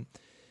the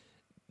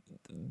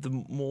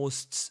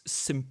most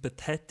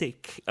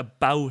sympathetic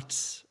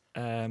about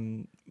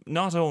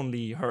not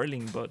only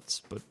hurling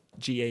but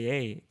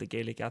GAA, the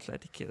Gaelic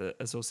Athletic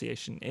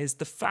Association, is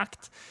the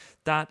fact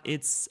that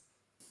it's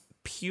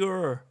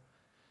pure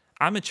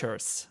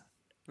amateurs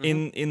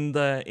in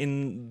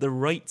the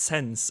right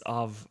sense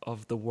of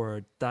the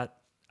word. That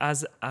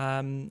as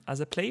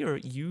a player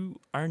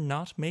you are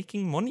not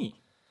making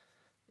money.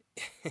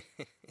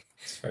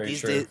 It's very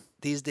true.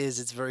 These days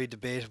it's very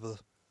debatable.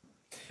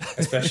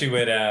 Especially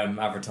with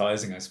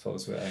advertising, I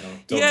suppose. I know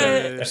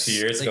a few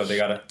years ago they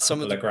got a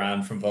couple of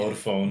grand from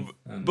Vodafone.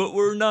 But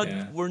we're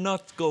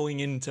not going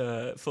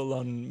into full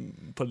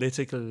on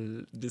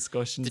political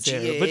discussions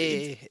here.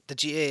 The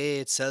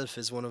GAA itself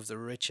is one of the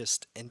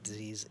richest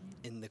entities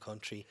in the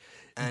country,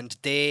 and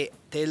they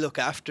look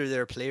after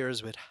their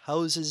players with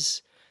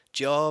houses,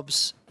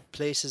 jobs,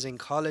 places in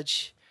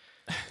college.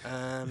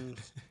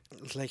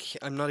 Like,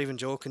 I'm not even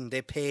joking.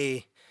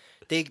 They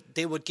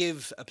would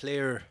give a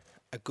player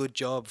a good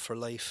job for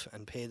life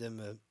and pay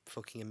them a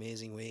fucking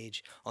amazing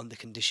wage on the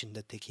condition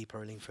that they keep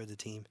hurling for the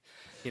team.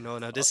 You know,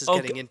 now this is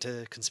getting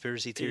into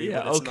conspiracy theory.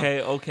 Yeah, but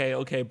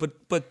okay.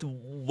 But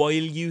while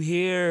you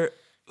hear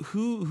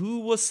who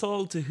was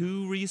sold to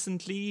who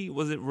recently,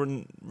 was it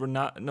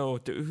Ronaldo? No,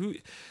 who?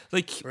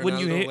 Like Ronaldo when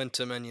you went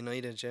to Man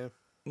United, yeah.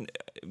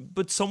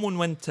 But someone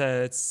went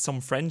to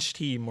some French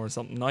team or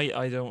something.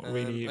 I don't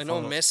really. I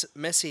know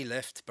Messi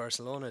left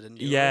Barcelona,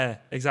 didn't you? Yeah,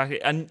 exactly.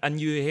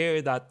 And you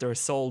hear that they're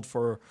sold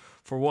for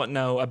what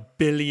now, $1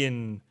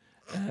 billion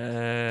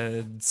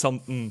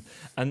something,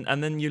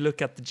 and then you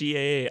look at the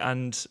GAA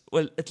and,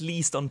 well, at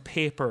least on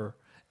paper,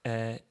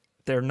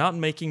 they're not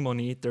making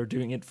money. They're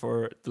doing it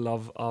for the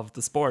love of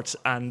the sport.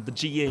 And the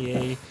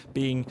GAA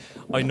being,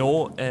 I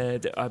know,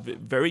 a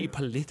very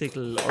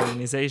political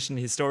organisation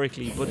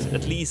historically, but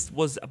at least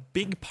was a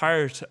big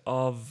part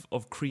of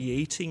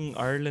creating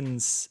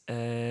Ireland's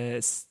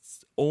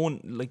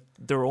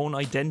their own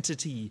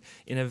identity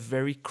in a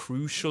very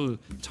crucial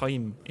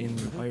time in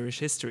Irish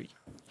history.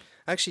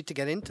 Actually, to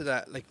get into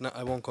that,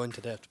 I won't go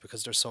into depth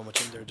because there's so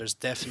much in there. There's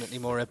definitely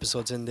more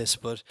episodes in this,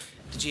 but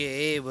the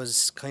GAA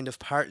was kind of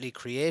partly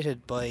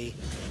created by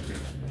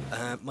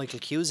Michael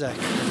Cusack,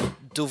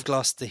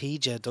 Douglas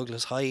Dahija,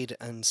 Douglas Hyde,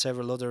 and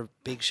several other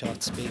big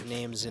shots, big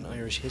names in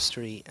Irish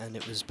history, and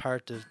it was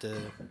part of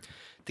the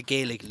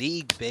Gaelic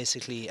League,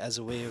 basically, as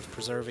a way of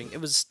preserving.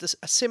 It was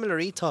a similar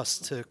ethos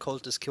to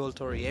Cultus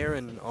Ceoltóirí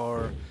Éireann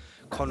or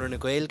Conor na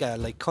Gaeilge.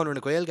 Like, Conor na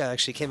Gaeilge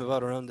actually came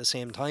about around the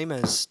same time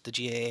as the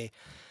GAA.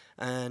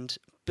 And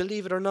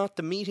believe it or not,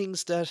 the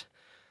meetings that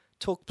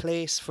took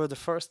place for the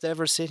first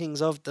ever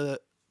sittings of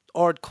the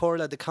Ard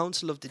Corla, the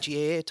council of the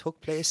GAA, took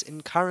place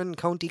in Carron,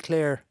 County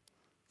Clare.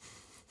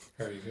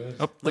 Very good.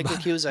 Michael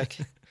Cusack.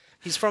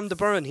 He's from the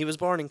Burren. He was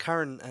born in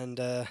Carron,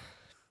 and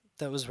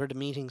that was where the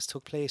meetings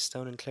took place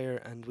down in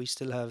Clare, and we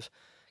still have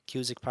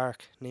Cusick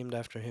Park named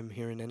after him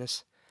here in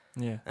Ennis.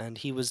 Yeah. And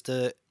he was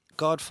the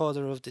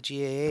godfather of the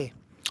GAA,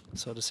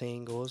 so the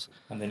saying goes.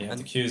 And then you have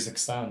And- the Cusick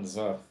stand as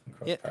well in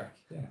Croke Yeah. Park.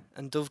 Yeah.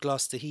 And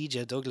Dovglas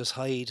Tahija, Douglas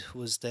Hyde,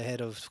 was the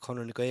head of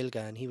Conor na Gaeilge,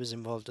 and he was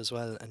involved as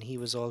well, and he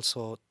was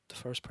also the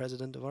first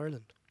president of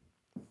Ireland.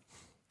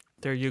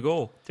 There you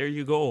go. There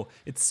you go.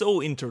 It's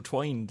so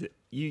intertwined.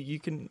 You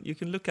can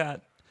look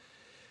at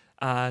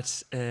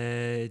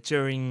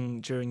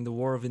during the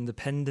War of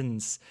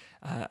Independence,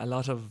 a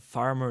lot of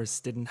farmers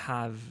didn't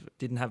have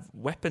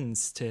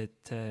weapons to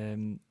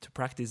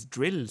practice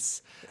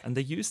drills, and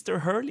they used their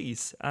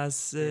hurleys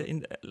as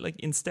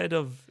instead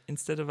of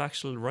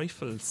actual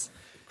rifles.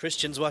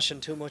 Christian's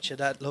watching too much of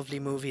that lovely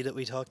movie that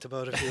we talked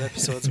about a few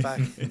episodes back.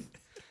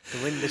 The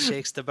Wind That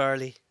Shakes the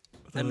Barley.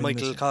 And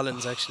Michael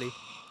Collins, actually.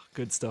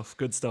 Good stuff.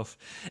 Good stuff.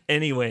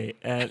 Anyway,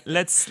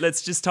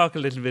 let's just talk a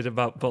little bit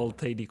about Bald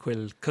Thady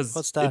Quill, because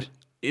What's that?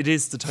 It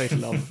is the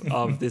title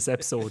of this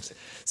episode.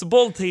 So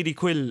Bald Thady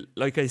Quill,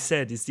 like I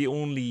said, is the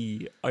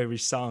only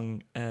Irish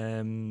song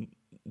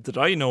that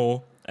I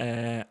know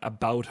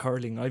about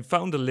hurling. I've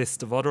found a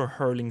list of other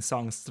hurling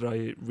songs that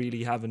I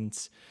really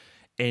haven't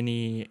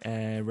any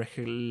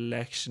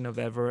recollection of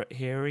ever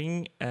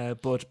hearing,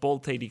 but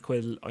Bald Thady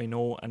Quill I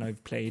know, and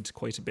I've played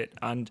quite a bit,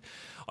 and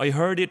I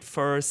heard it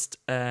first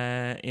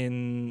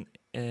in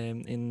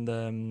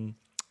the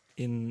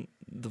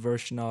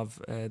version of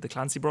the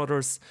Clancy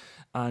Brothers,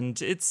 and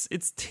it's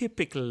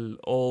typical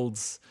old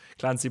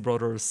Clancy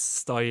Brothers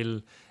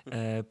style,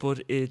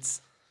 but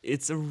it's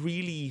a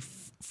really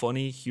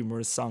funny,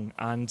 humorous song.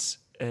 And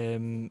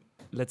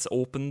let's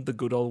open the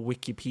good old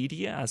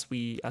Wikipedia as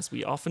we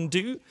often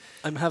do.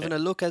 I'm having a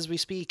look as we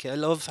speak. I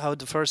love how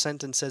the first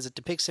sentence says it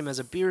depicts him as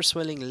a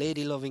beer-swilling,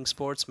 lady-loving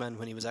sportsman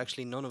when he was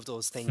actually none of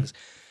those things.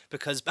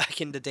 Because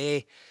back in the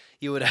day,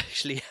 you would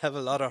actually have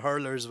a lot of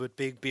hurlers with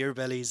big beer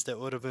bellies that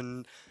would have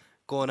been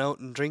going out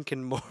and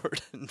drinking more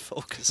than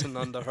focusing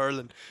on the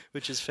hurling,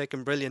 which is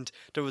feckin' brilliant.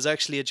 There was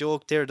actually a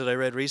joke there that I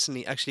read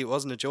recently. Actually, it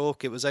wasn't a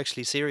joke. It was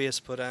actually serious,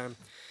 but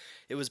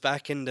it was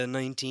back in the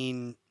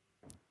 1980s,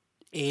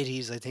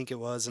 I think it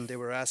was, and they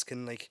were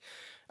asking, like,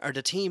 are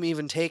the team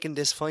even taking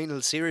this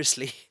final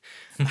seriously?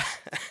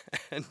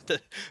 And the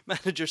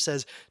manager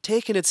says,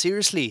 taking it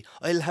seriously,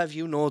 I'll have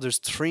you know there's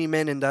 3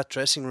 men in that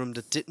dressing room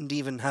that didn't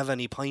even have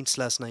any pints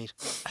last night.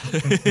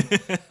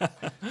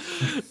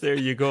 There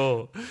you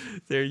go.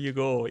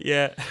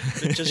 Yeah.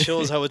 It just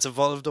shows how it's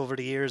evolved over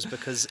the years,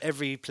 because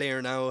every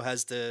player now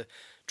has the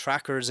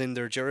trackers in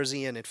their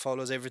jersey and it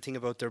follows everything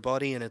about their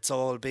body, and it's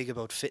all big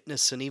about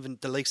fitness, and even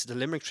the likes of the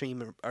Limerick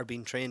team are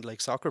being trained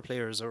like soccer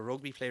players or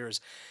rugby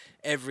players.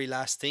 Every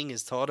last thing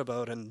is thought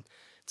about, and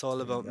it's all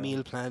about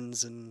meal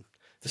plans and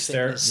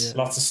fitness.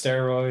 Lots of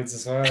steroids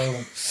as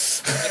well.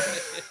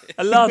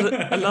 a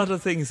lot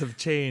of things have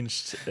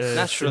changed.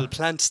 Natural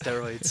plant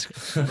steroids.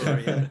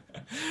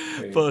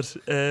 But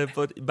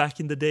back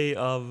in the day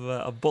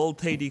of Bald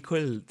Thady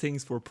Quill,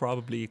 things were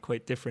probably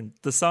quite different.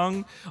 The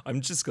song,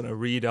 I'm just going to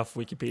read off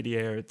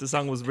Wikipedia here. The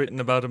song was written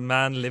about a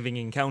man living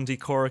in County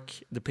Cork,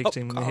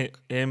 depicting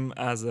him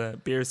as a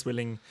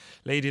beer-swilling,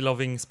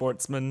 lady-loving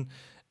sportsman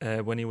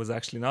when he was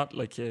actually not,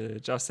 like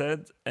Josh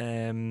said.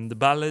 The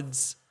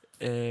ballads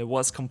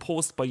was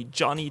composed by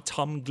Johnny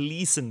Tom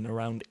Gleeson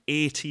around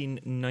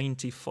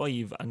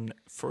 1895 and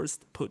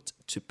first put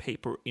to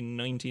paper in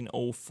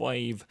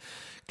 1905.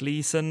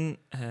 Gleeson,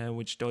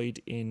 which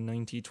died in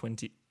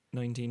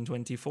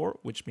 1924,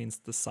 which means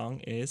the song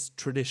is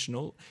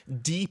traditional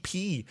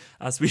DP,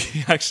 as we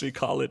actually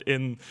call it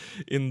in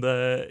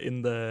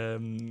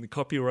the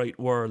copyright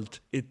world.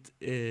 It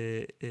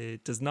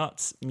does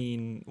not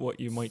mean what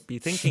you might be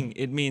thinking.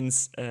 It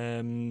means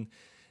what's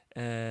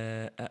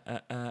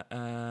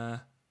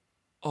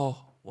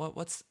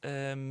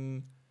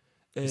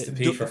It's the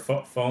P for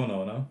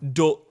phono, no?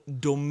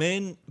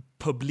 Domaine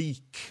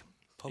public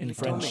in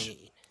French, domain.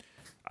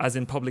 as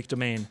in public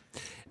domain.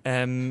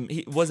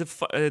 He was the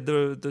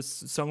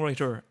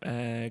songwriter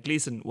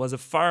Gleeson was a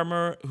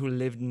farmer who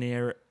lived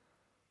near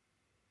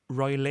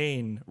Roy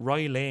Lane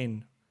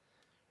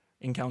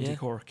in County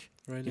Cork.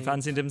 He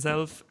fancied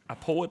himself a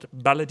poet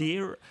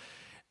balladeer,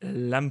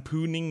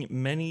 lampooning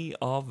many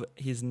of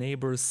his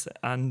neighbours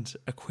and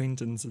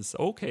acquaintances.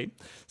 Okay,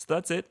 so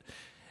that's it.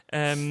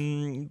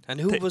 And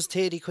who was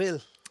Thady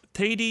Quill?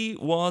 Thady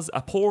was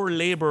a poor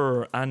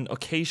labourer and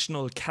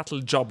occasional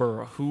cattle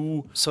jobber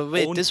who... So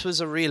wait, this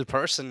was a real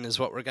person is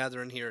what we're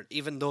gathering here,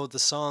 even though the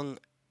song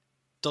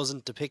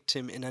doesn't depict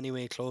him in any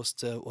way close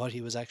to what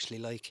he was actually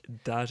like.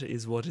 That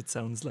is what it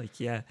sounds like,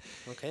 yeah.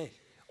 Okay.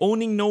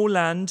 Owning no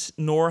land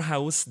nor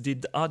house,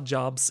 did odd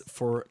jobs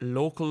for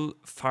local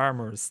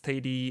farmers.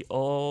 Thady,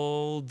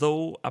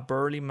 although a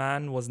burly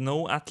man, was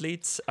no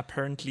athlete,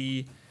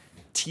 apparently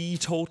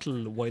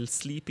teetotal while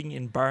sleeping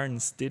in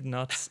barns did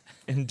not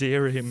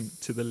endear him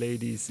to the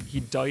ladies. He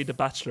died a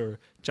bachelor.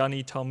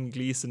 Johnny Tom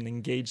Gleeson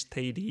engaged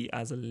Thady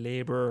as a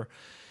labourer.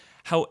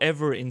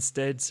 However,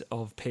 instead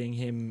of paying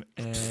him,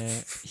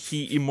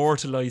 he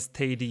immortalised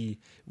Thady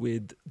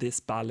with this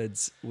ballad,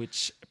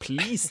 which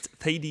pleased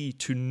Thady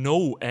to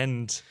no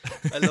end.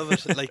 I love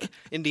it. Like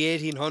in the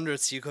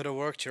 1800s, you could have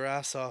worked your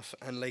ass off,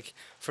 and like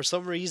for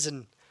some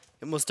reason,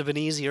 it must have been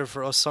easier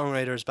for us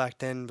songwriters back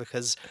then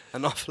because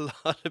an awful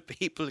lot of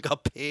people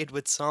got paid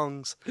with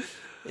songs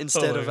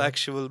instead of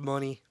actual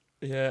money.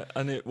 Yeah,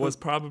 and it was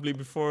probably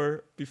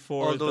before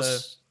all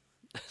those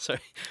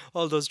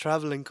all those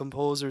travelling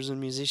composers and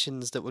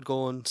musicians that would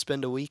go and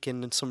spend a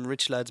weekend in some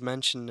rich lad's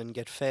mansion and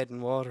get fed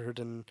and watered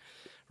and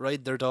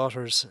ride their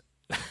daughters.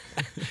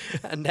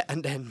 and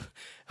then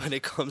when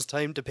it comes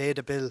time to pay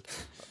the bill,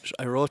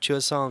 I wrote you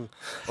a song.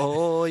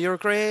 Oh, you're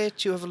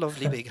great, you have a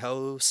lovely big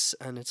house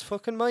and it's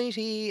fucking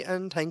mighty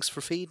and thanks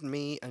for feeding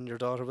me and your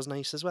daughter was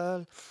nice as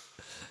well.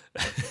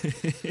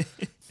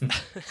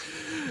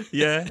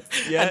 yeah.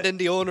 And then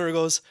the owner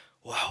goes,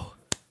 wow,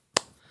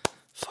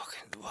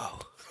 fucking wow.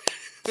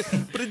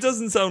 But it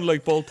doesn't sound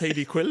like Bald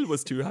Thady Quill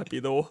was too happy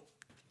though.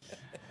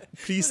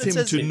 Pleased him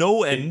says to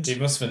no end. He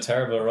must have been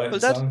terrible at writing Well,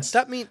 songs.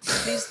 that means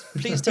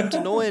pleased him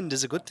to no end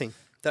is a good thing.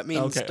 That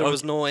means there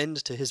was no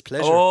end to his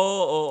pleasure.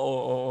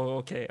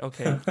 Okay,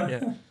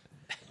 yeah.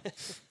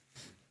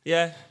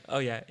 Yeah,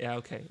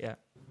 okay, yeah.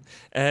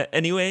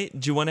 Anyway,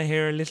 do you want to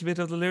hear a little bit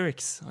of the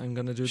lyrics? I'm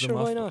going to do them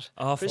why not?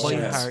 off by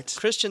heart.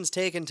 Christian's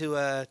taken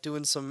to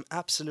doing some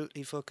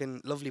absolutely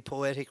fucking lovely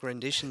poetic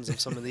renditions of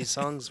some of these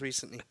songs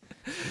recently.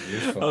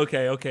 Beautiful.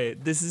 Okay.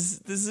 This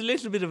is a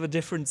little bit of a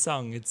different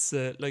song. It's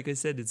like I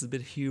said, it's a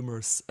bit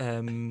humorous.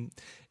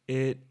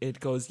 It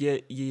goes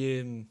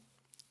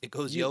It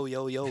goes yo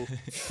yo yo.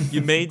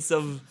 You maids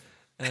of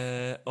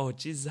oh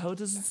Jesus, how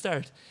does it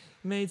start?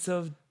 Maids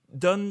of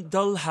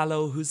dull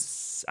hallow,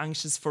 who's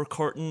anxious for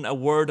curtain, a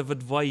word of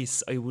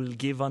advice I will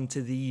give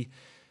unto thee.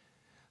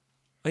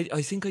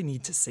 I think I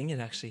need to sing it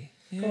actually.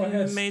 Go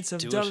ahead. Maids of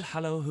Do dull it.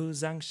 hallow,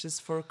 who's anxious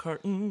for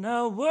curtain,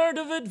 a word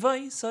of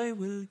advice I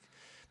will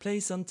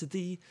place unto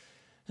thee.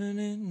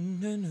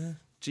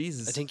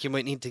 Jesus. I think you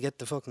might need to get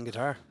the fucking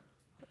guitar.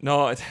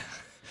 No, it's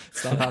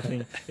not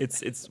happening.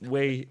 It's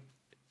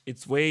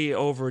way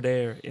over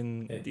there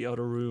in the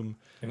other room.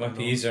 It might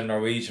be easier in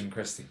Norwegian,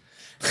 Christy.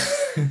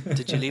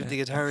 Did you leave the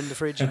guitar in the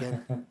fridge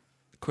again?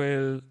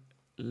 Quill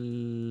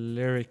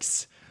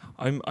lyrics.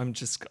 I'm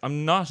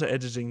not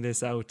editing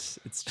this out.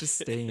 It's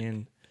just staying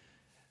in.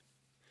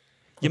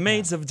 Ye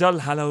maids of dull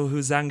hallow,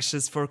 who's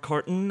anxious for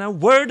curtain, a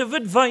word of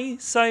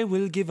advice I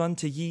will give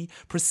unto ye.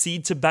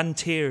 Proceed to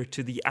Banteer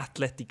to the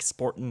athletic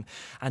sportin',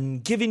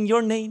 and giving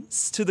your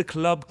names to the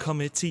club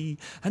committee,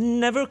 and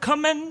never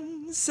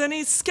commence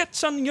any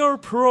sketch on your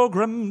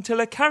programme till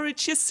a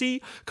carriage ye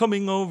see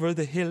coming over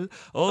the hill,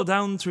 all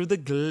down through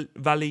the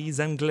valleys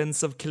and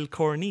glens of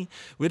Kilcorny,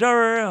 with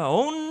our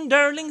own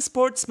darling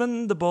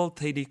sportsman, the Bald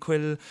Thady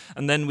Quill.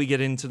 And then we get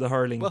into the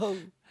hurling. Whoa.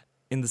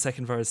 In the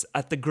second verse,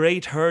 at the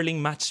great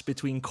hurling match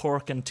between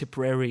Cork and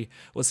Tipperary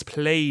was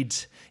played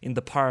in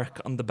the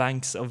park on the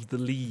banks of the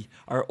Lee.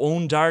 Our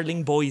own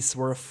darling boys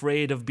were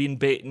afraid of being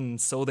beaten,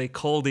 so they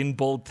called in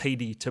Bald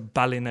Thady to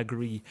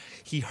Ballinagree.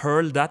 He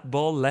hurled that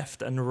ball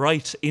left and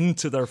right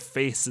into their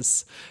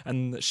faces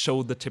and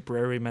showed the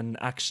Tipperary men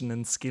action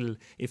and skill.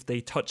 If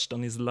they touched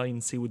on his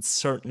lines, he would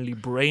certainly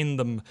brain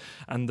them.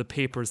 And the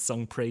papers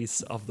sung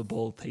praise of the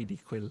Bald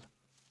Thady Quill,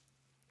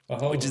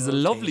 which is a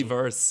lovely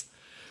verse.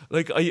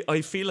 Like,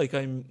 I feel like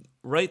I'm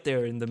right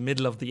there in the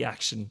middle of the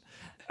action.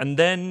 And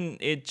then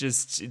it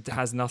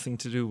has nothing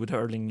to do with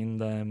hurling in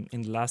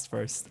the last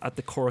verse. At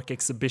the Cork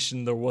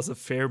exhibition, there was a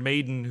fair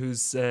maiden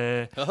whose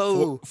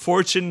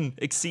fortune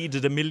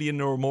exceeded $1 million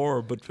or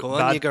more, but Go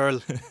on, you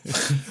girl.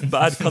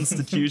 bad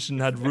constitution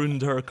had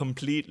ruined her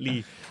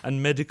completely,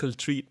 and medical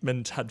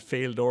treatment had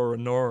failed o'er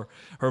and o'er.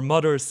 Her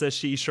mother says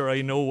she, sure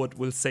I know what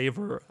will save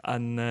her,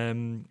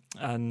 and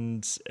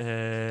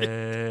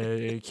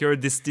cure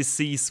this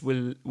disease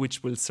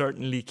which will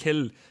certainly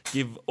kill.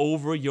 Give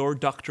over your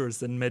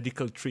doctors and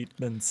medical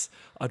treatments.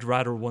 I'd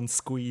rather one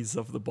squeeze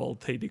of the Bald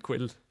Thady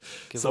Quill.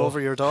 Give over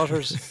your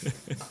daughters.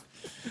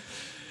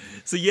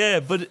 So yeah,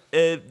 but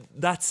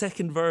that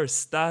second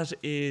verse, that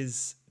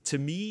is, to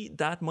me,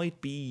 that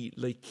might be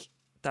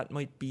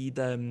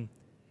the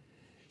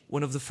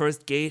one of the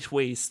first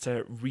gateways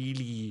to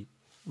really,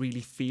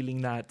 really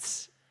feeling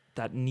that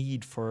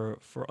need for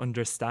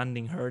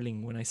understanding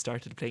hurling when I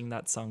started playing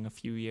that song a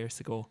few years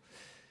ago.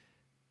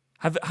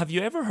 Have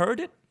you ever heard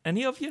it?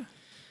 Any of you?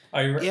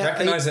 I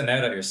recognise it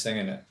now that you're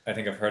singing it. I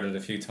think I've heard it a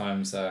few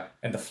times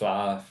in the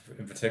Fla,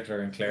 in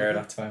particular in Clare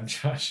that time,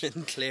 Josh.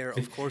 In Clare,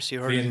 of course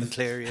you heard it in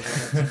Clare.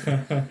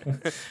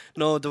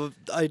 No,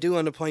 I do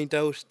want to point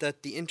out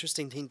that the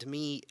interesting thing to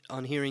me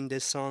on hearing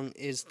this song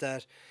is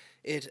that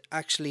it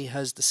actually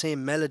has the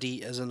same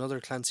melody as another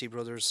Clancy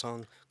Brothers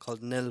song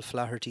called Nell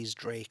Flaherty's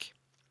Drake.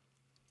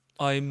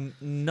 I'm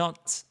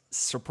not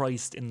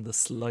surprised in the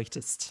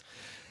slightest.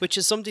 Which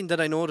is something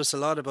that I notice a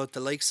lot about the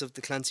likes of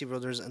the Clancy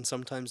Brothers and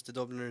sometimes the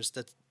Dubliners,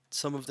 that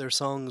some of their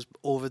songs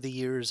over the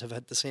years have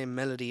had the same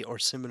melody or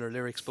similar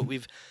lyrics. But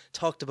we've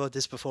talked about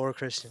this before,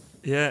 Christian.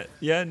 Yeah,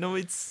 no,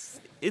 it's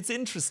it's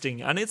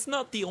interesting, and it's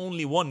not the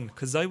only one,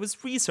 because I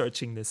was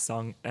researching this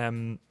song.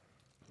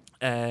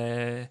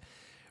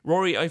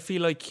 Rory, I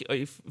feel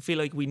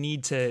like we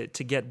need to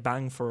get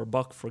bang for a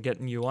buck for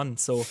getting you on.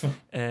 So,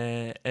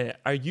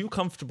 are you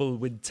comfortable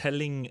with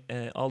telling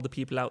all the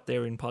people out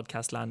there in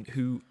podcast land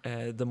who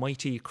the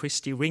mighty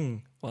Christy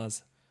Ring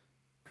was?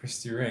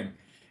 Christy Ring,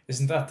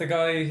 isn't that the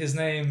guy? His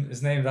name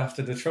is named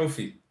after the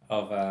trophy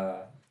of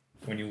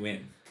when you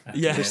win.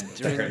 Yeah,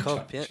 Christy Ring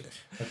Cup. Yeah,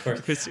 of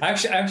course. Christy- I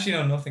actually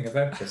know nothing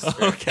about Christy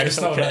Ring. Okay, I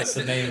just know that's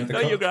the name of the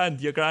No, cup.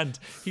 you're grand.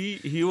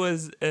 He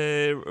was.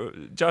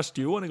 Josh,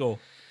 do you want to go?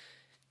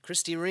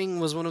 Christy Ring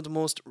was one of the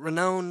most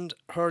renowned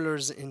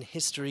hurlers in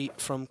history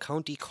from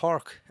County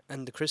Cork,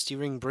 and the Christy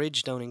Ring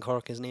Bridge down in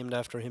Cork is named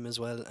after him as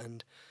well.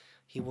 And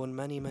he won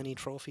many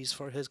trophies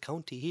for his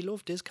county. He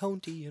loved his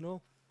county, you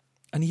know.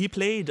 And he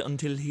played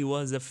until he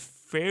was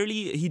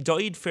he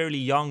died fairly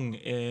young,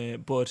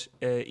 but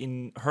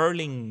in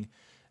hurling,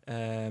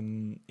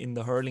 in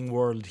the hurling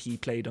world, he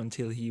played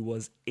until he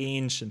was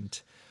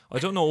ancient. I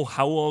don't know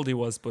how old he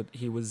was, but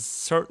he was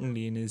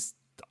certainly in his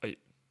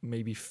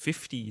maybe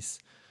 50s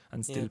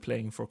and still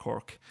playing for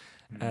Cork.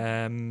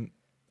 And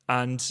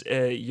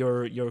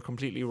you're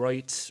completely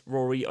right,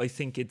 Rory. I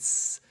think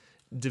it's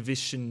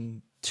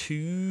Division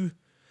 2.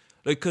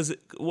 Like, because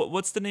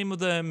what's the name of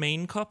the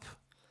main cup?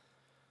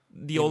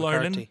 The Liam All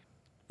Ireland? McCarthy.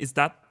 Is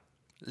that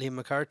Liam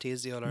McCarthy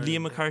is the All Ireland.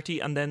 Liam McCarthy?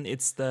 And then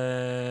it's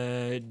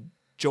the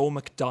Joe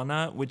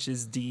McDonough, which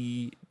is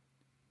the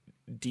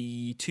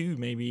D2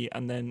 maybe,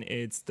 and then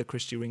it's the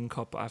Christy Ring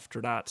Cup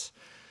after that.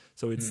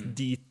 So it's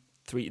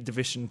D3,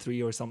 Division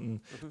 3 or something.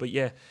 But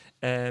yeah,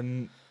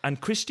 and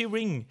Christy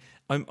Ring,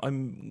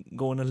 I'm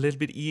going a little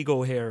bit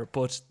ego here,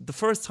 but the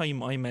first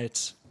time I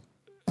met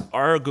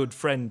our good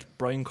friend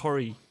Brian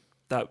Curry,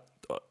 that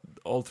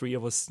all three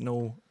of us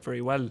know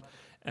very well,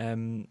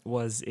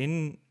 was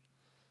in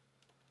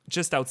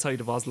just outside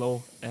of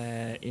Oslo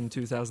in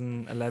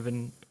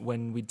 2011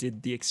 when we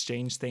did the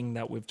exchange thing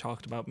that we've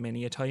talked about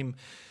many a time.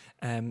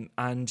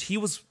 And he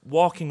was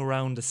walking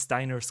around a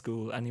Steiner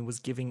school and he was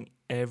giving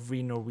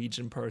every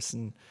Norwegian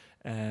person,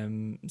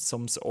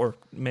 or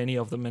many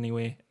of them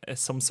anyway,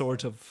 some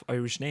sort of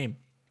Irish name.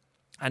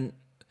 And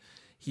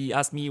he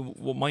asked me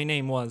what my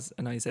name was,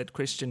 and I said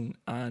Christian,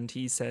 and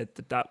he said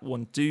that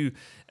won't do.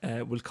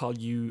 We'll call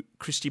you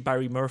Christy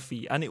Barry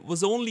Murphy. And it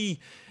was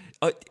only,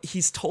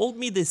 he's told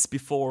me this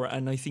before,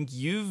 and I think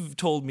you've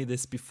told me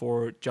this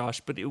before, Josh,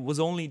 but it was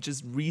only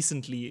just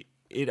recently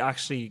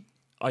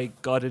I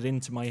got it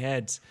into my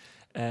head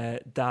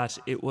that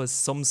it was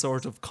some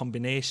sort of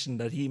combination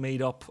that he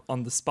made up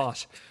on the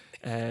spot.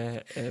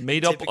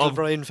 Made up Typical of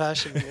Brian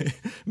fashion. Yeah.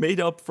 made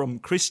up from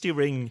Christy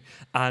Ring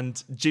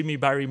and Jimmy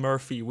Barry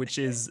Murphy, which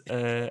is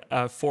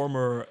a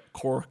former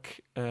Cork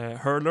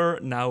hurler,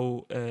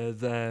 now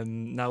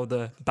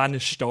the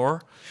banished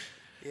star,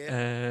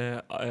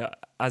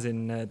 as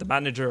in the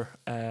manager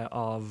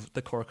of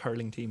the Cork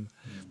hurling team,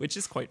 which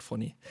is quite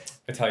funny.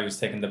 I thought he was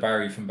taking the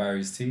Barry from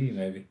Barry's tea,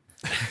 maybe.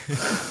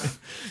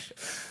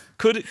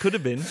 Could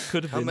have been.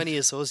 How many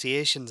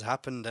associations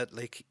happened at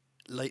like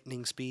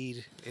lightning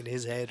speed in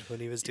his head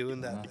when he was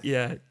doing that?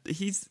 Yeah,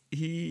 his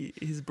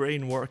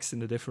brain works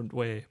in a different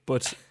way.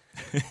 But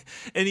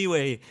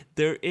anyway,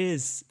 there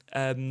is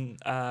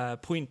a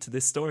point to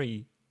this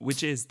story,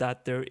 which is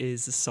that there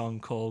is a song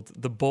called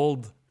 "The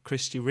Bold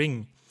Christy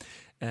Ring,"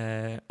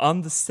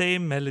 on the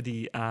same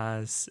melody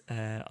as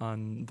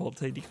on Bold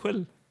Tidy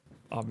Quill.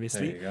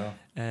 Obviously, There you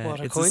go.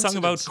 What a it's a song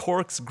about coincidence.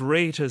 Cork's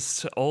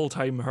greatest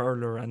all-time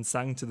hurler and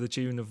sang to the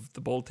tune of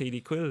the Bold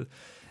Tidy Quill.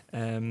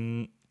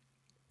 And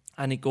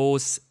it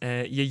goes,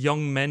 ye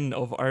young men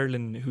of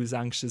Ireland who's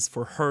anxious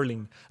for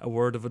hurling, a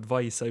word of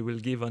advice I will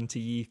give unto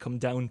ye. Come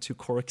down to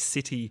Cork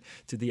City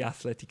to the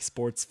athletic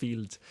sports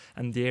field,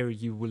 and there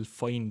you will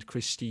find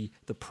Christy,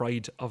 the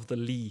pride of the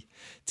Lee.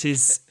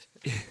 'Tis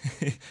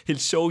he'll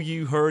show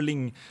you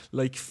hurling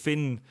like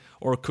Finn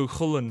or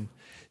Cuchulainn.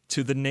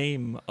 To the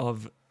name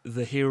of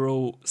the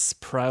hero's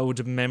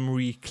proud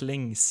memory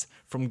clings.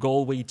 From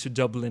Galway to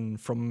Dublin,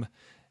 from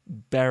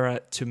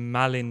Berra to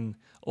Malin,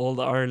 all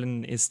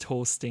Ireland is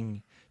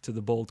toasting to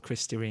the Bold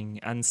Christy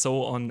Ring, and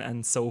so on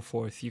and so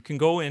forth. You can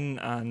go in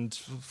and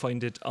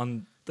find it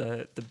on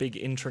the big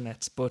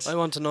internet. But I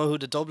want to know who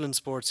the Dublin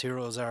sports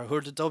heroes are. Who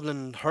are the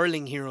Dublin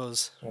hurling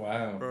heroes,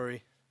 Wow.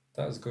 Rory?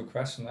 That was a good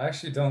question. I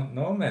actually don't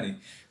know many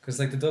because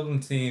like the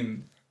Dublin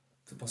team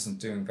wasn't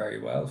doing very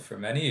well for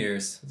many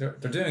years. They're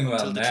doing well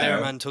Until the now. Clare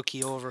man took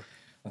you over.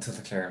 Until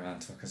the Clare man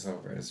took us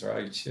over, is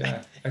right.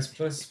 Yeah, I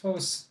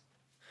suppose.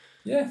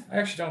 Yeah, I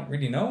actually don't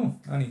really know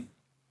any.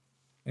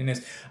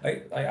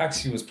 I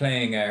actually was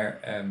playing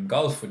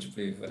golf, would you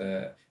believe,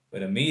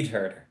 with a Mead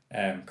herder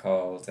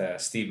called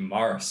Stephen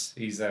Morris.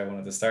 He's one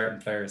of the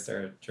starting players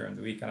there during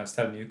the week, and I was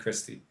telling you,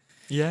 Christy.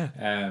 yeah,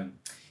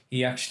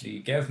 He actually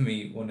gave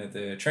me one of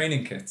the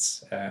training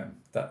kits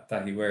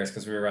that he wears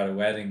because we were at a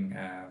wedding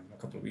a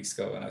couple of weeks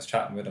ago, and I was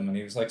chatting with him, and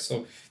he was like,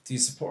 "So, do you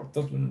support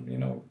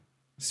Dublin?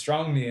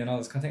 strongly and all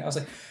this kind of thing. I was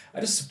like, I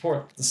just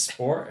support the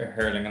sport of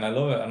hurling and I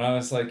love it. And I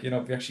was like,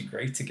 it'd be actually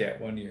great to get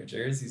one of your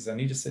jerseys. And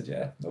he just said,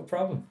 yeah, no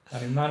problem.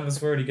 And in man of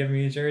his word, he gave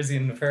me a jersey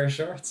and a pair of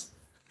shorts.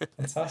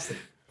 Fantastic.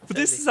 But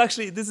this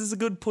is a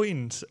good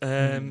point.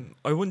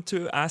 I want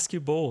to ask you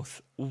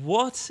both: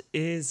 what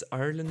is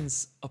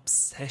Ireland's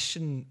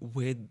obsession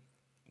with?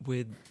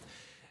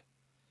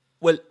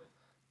 Well,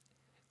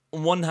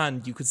 on one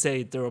hand, you could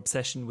say their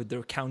obsession with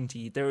their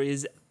county. There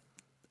is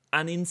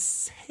an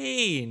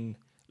insane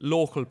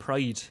local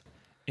pride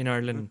in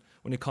Ireland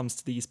when it comes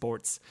to these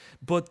sports.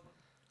 But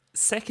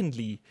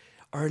secondly,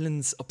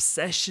 Ireland's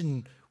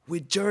obsession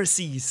with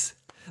jerseys.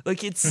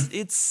 Like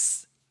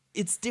it's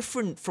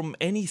different from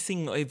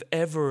anything I've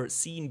ever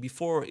seen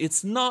before.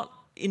 It's not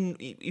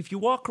if you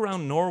walk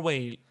around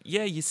Norway,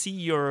 yeah, you see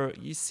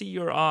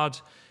your odd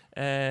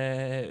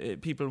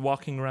people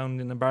walking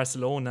around in a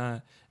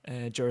Barcelona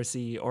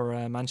jersey or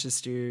a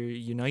Manchester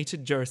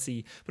United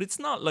jersey, but it's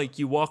not like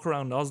you walk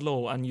around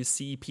Oslo and you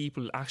see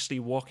people actually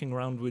walking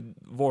around with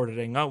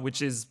Vålerenga,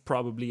 which is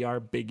probably our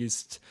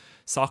biggest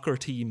soccer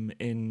team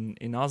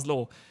in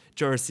Oslo,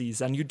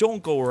 jerseys, and you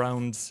don't go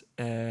around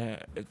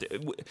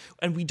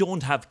and we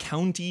don't have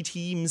county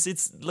teams.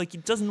 It's like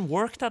it doesn't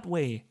work that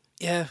way.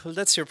 Yeah, well,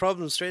 that's your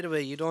problem straight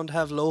away. You don't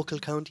have local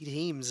county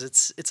teams.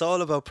 It's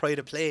all about pride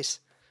of place.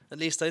 At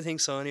least I think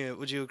so anyway.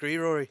 Would you agree,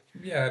 Rory?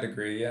 Yeah, I'd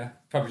agree, yeah.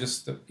 Probably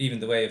just even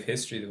the way of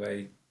history, the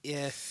way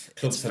clubs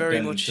it's have very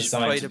been much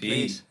designed pride to of be.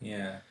 place.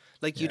 Yeah.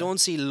 Like, you don't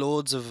see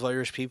loads of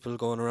Irish people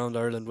going around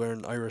Ireland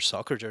wearing Irish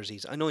soccer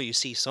jerseys. I know you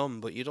see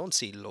some, but you don't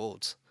see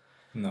loads.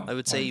 No. I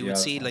would say you would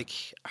see, time.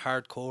 like,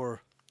 hardcore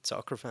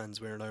soccer fans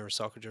wearing Irish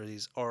soccer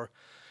jerseys. Or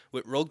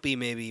with rugby,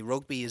 maybe.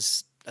 Rugby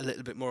is a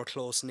little bit more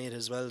close-knit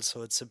as well,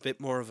 so it's a bit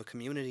more of a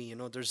community. You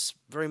know, there's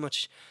very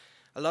much...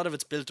 A lot of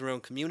it's built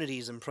around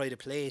communities and pride of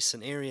place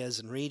and areas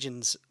and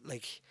regions.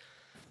 Like,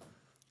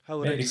 how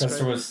would I describe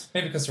it?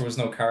 Maybe because there was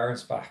no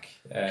cars back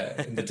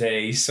in the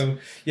day. So,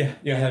 you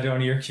had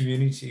only your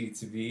community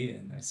to be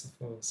in, I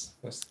suppose.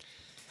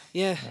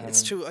 Yeah,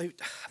 it's true. I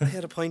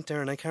had a point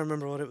there and I can't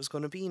remember what it was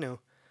going to be now.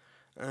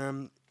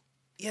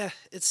 Yeah,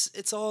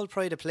 it's all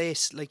pride of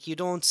place. Like, you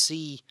don't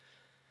see,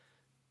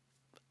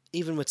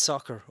 even with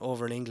soccer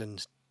over in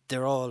England,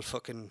 they're all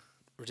fucking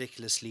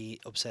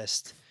ridiculously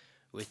obsessed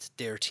with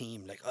their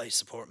team. Like, I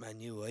support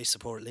Man U, I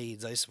support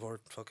Leeds, I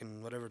support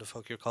fucking whatever the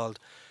fuck you're called.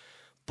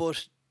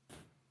 But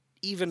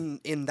even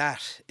in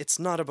that, it's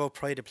not about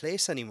pride of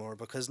place anymore,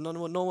 because no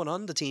one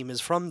on the team is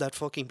from that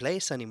fucking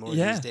place anymore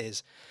these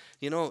days.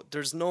 You know,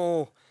 there's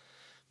no...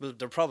 Well,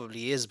 there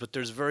probably is, but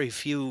there's very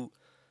few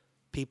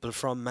people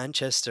from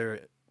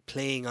Manchester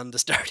playing on the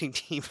starting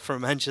team for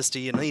Manchester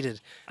United.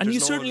 And There's you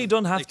no certainly one,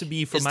 don't have like, to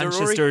be from is there, Rory?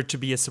 Manchester to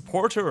be a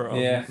supporter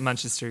of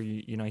Manchester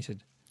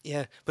United.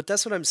 Yeah, but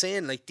that's what I'm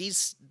saying. Like,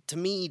 these, to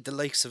me, the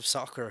likes of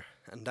soccer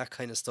and that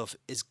kind of stuff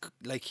is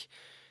like,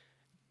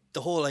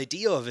 the whole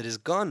idea of it is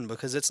gone,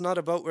 because it's not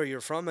about where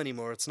you're from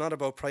anymore. It's not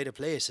about pride of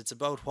place. It's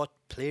about what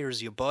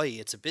players you buy.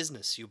 It's a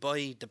business. You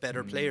buy the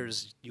better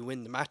players, you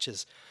win the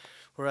matches.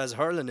 Whereas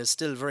hurling is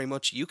still very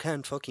much, you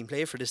can't fucking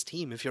play for this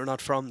team if you're not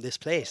from this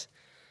place.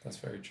 That's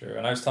very true.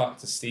 And I was talking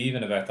to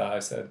Stephen about that. I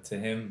said to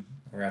him,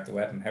 we were at the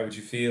wedding, how would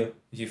you feel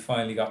if you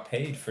finally got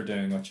paid for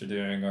doing what you're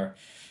doing, or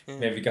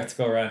maybe got to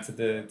go around to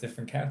the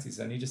different counties?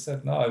 And he just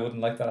said, no, I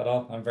wouldn't like that at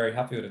all. I'm very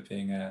happy with it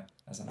being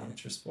as an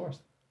amateur sport.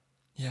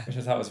 Yeah. Which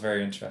I thought was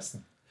very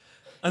interesting.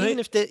 And even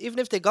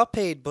if they got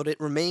paid, but it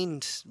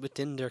remained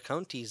within their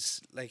counties,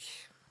 like,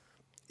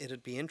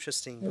 it'd be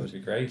interesting. It would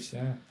be great,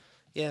 yeah.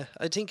 Yeah,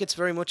 I think it's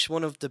very much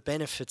one of the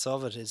benefits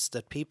of it is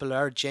that people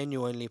are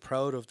genuinely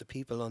proud of the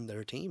people on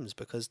their teams,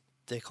 because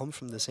they come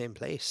from the same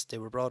place. They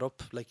were brought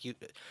up, like,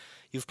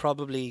 you've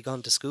probably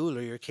gone to school,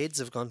 or your kids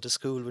have gone to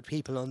school with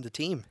people on the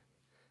team.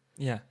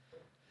 Yeah.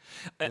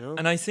 You know?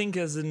 And I think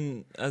as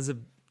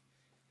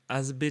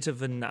a bit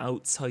of an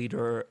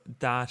outsider,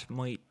 that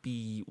might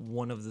be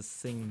one of the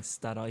things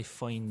that I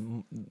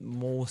find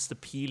most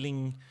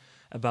appealing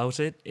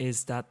about it,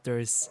 is that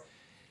there's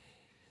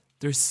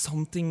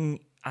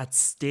something at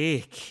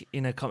stake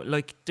in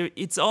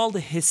it's all the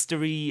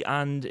history,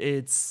 and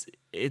it's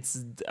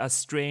a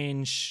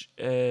strange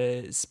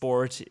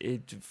sport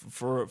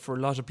for a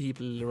lot of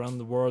people around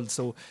the world.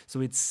 So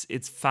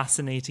it's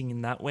fascinating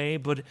in that way,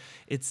 but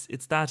it's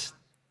that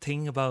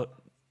thing about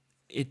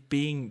it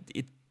being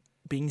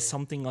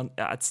something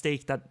at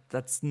stake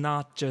that's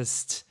not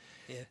just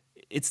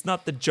it's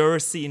not the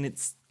jersey, and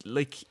it's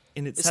like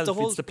in itself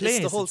it's the place.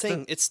 It's the whole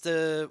thing. It's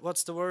the,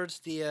 what's the word?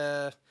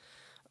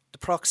 The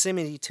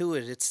proximity to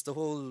it. It's the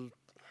whole...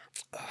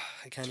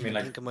 I can't even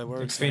think of my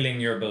words. Feeling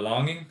you're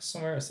belonging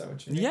somewhere, is that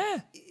what you mean?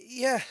 Yeah.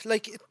 Yeah,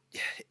 like,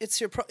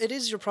 it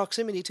is your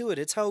proximity to it.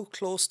 It's how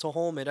close to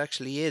home it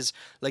actually is.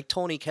 Like,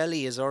 Tony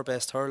Kelly is our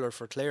best hurler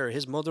for Clare.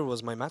 His mother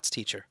was my maths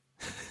teacher.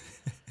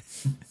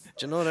 Do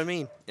you know what I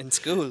mean? In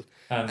school.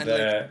 And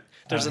like,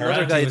 there's and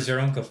another her guy... auntie was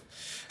your uncle.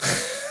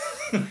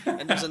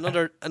 And there's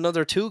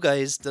another two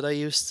guys that I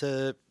used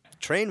to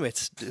train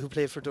with who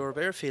played for Dora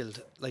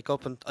Bearfield. Like,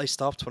 I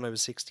stopped when I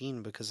was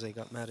 16 because I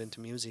got mad into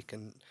music,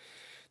 and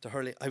the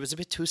hurling. I was a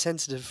bit too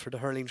sensitive for the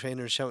hurling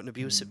trainers shouting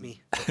abuse at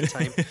me at the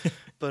time.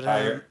 But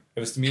It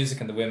was the music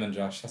and the women,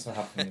 Josh. That's what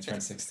happened when you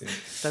turned 16.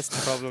 that's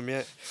the problem,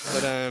 yeah.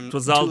 But It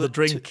was all the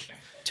drink.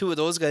 Two of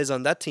those guys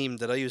on that team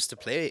that I used to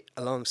play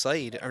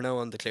alongside are now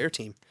on the Clare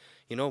team.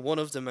 You know, one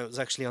of them was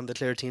actually on the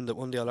Clare team that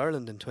won the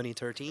All-Ireland in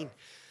 2013.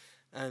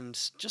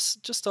 And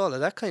just all of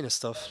that kind of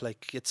stuff.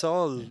 Like, it's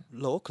all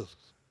local,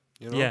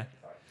 you know? Yeah.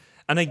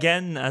 And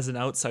again, as an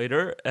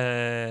outsider,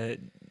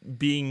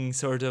 being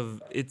sort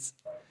of, it's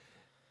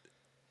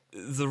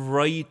the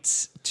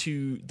right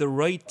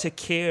to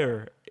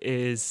care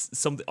is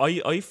something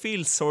I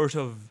feel sort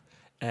of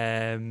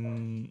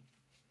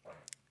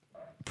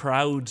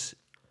proud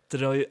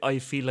that I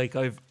feel like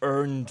I've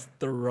earned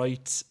the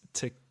right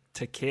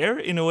to care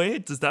in a way.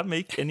 Does that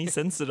make any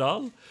sense at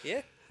all?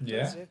 Yeah.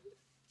 Yeah.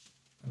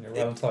 And you're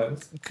well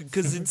entitled.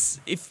 Because it's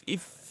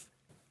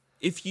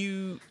if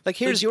you Like,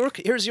 here's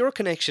your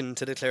connection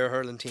to the Clare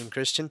hurling team,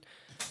 Christian.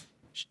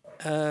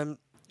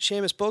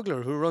 Seamus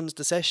Bugler, who runs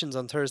the sessions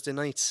on Thursday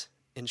nights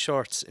in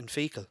shorts in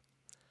Fecal.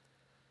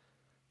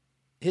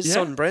 His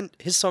son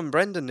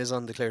Brendan is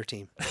on the Clare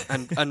team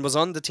and was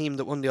on the team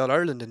that won the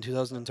All-Ireland in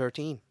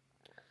 2013.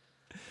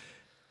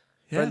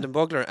 Yeah. Brendan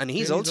Bugler, and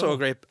he's There you also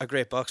go. a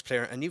great box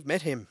player, and you've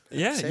met him. at the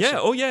Yeah, session. yeah.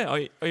 Oh,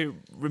 yeah. I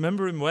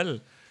remember him well.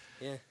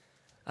 Yeah.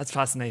 That's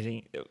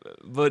fascinating.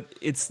 But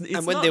it's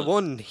And when not, they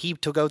won, he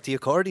took out the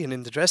accordion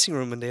in the dressing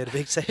room and they had a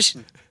big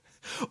session.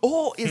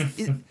 Oh,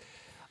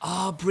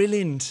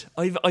 brilliant!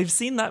 I've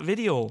seen that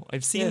video.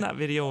 Yeah. That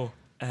video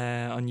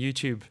on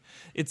YouTube.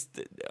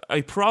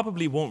 I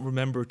probably won't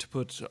remember to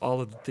put all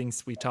of the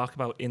things we talk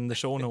about in the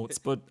show notes,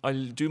 but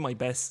I'll do my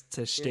best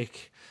to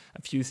stick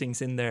a few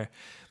things in there.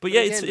 But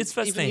yeah, Again, it's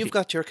fascinating. Even you've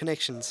got your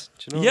connections.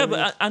 Do you know Yeah, what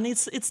I mean?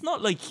 but and it's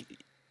not like,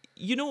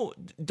 you know,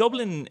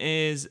 Dublin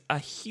is a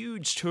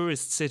huge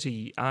tourist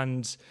city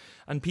and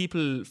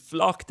people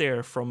flock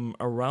there from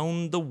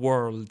around the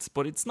world.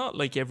 But it's not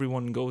like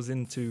everyone goes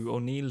into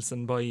O'Neill's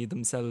and buy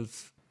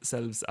themselves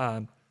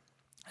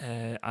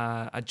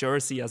a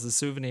jersey as a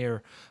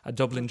souvenir, a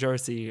Dublin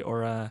jersey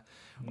or a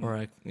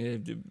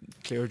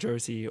Clare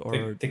jersey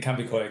or. They can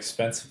be quite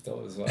expensive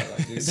though as well.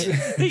 Like these.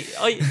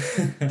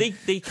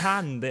 They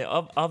can.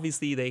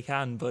 Obviously they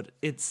can, but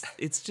it's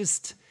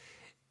just.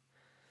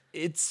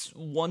 It's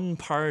one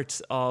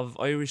part of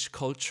Irish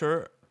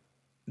culture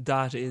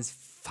that is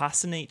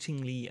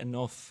fascinatingly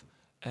enough.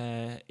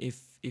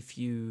 If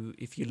you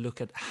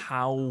look at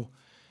how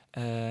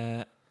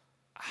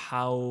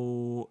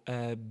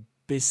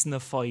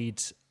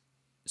businessified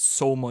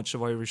so much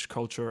of Irish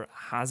culture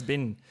has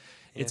been,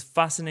 it's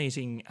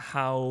fascinating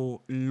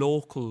how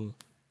local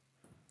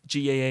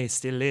GAA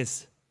still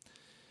is.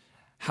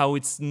 How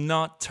it's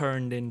not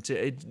turned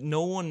into it.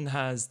 No one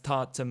has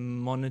thought to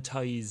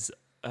monetize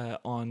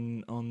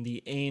on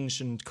the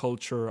ancient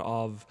culture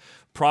of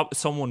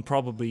someone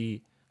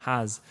probably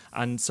has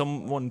and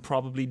someone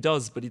probably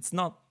does, but it's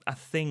not a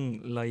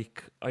thing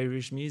like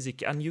Irish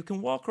music. And you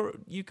can walk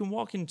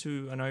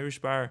into an Irish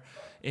bar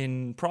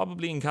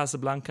probably in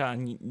Casablanca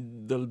and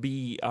there'll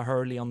be a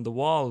Hurley on the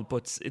wall,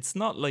 but it's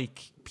not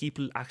like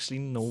people actually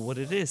know what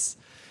it is.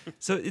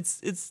 So it's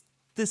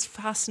this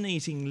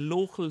fascinating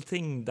local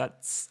thing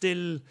that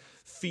still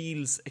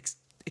feels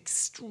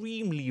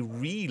extremely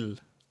real.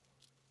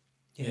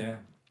 Yeah.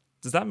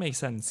 Does that make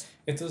sense?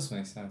 It does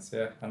make sense,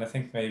 yeah. And I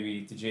think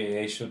maybe the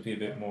GAA should be a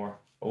bit more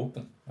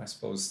open, I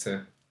suppose,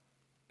 to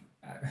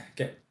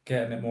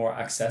getting it more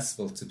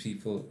accessible to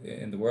people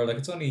in the world. Like,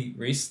 it's only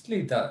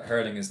recently that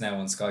hurling is now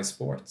on Sky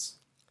Sports.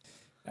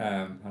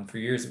 And for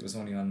years it was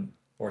only on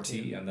RT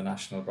and the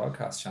national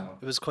broadcast channel.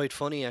 It was quite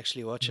funny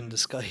actually watching the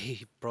Sky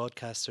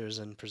broadcasters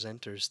and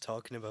presenters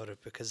talking about it,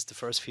 because the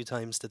first few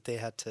times that they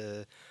had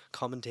to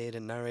commentate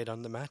and narrate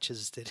on the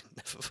matches, they didn't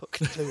have a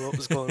fucking clue what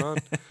was going on.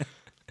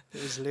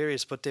 It was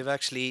hilarious, but they've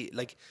actually,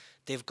 like,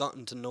 they've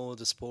gotten to know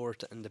the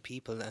sport and the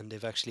people, and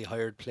they've actually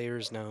hired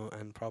players now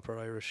and proper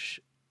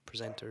Irish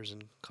presenters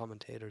and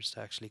commentators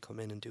to actually come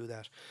in and do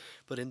that.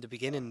 But in the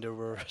beginning, there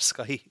were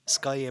Sky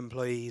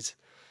employees.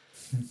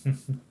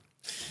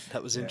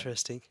 That was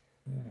interesting.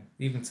 Yeah.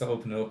 Even to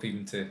open it up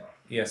even to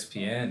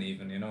ESPN,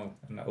 even, you know,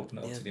 and open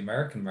it up to the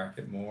American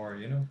market more,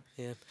 you know.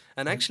 Yeah,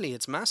 and actually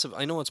it's massive.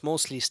 I know it's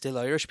mostly still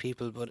Irish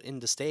people, but in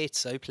the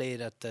States, I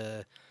played at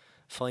the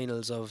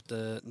finals of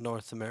the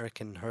North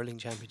American Hurling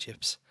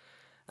Championships,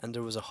 and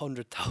there was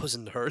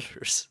 100,000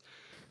 hurlers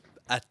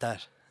at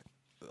that,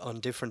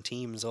 on different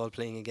teams all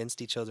playing against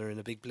each other in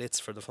a big blitz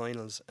for the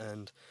finals.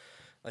 And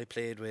I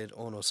played with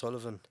Owen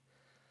O'Sullivan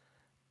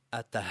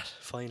at that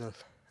final,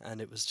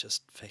 and it was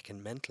just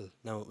fucking mental.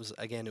 Now it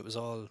was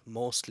all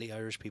mostly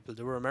Irish people.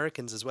 There were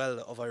Americans as well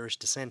of Irish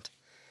descent,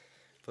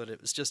 but it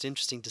was just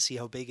interesting to see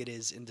how big it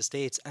is in the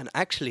States. And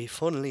actually,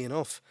 funnily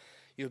enough,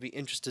 you'll be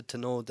interested to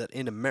know that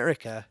in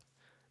America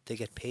they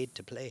get paid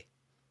to play.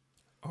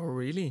 Oh,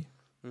 really?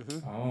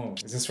 Oh,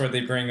 is this where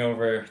they bring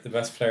over the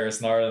best players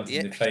in Ireland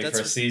Yeah, and they play that's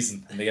for a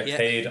season and they get yeah.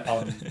 paid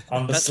on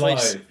the That's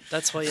slide?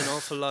 why an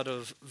awful lot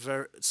of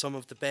some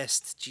of the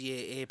best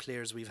GAA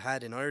players we've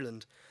had in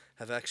Ireland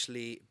have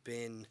actually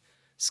been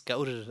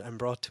scouted and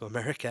brought to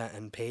America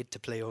and paid to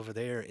play over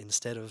there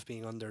instead of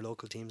being on their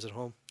local teams at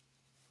home.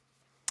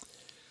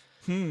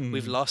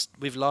 We've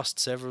lost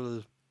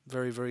several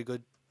very, very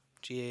good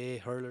GAA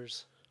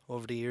hurlers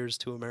over the years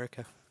to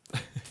America.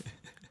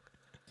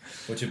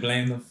 Would you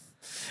blame them?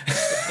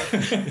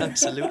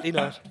 Absolutely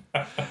not.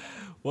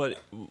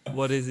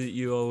 What is it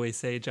you always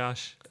say,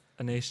 Josh?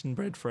 A nation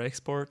bred for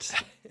export?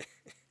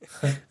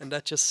 And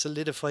that just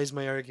solidifies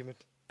my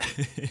argument.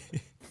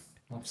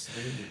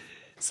 Absolutely.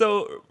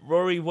 So,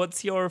 Rory,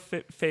 what's your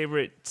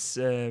favourite,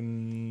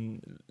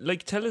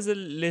 tell us a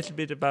little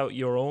bit about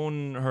your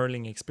own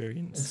hurling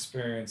experience.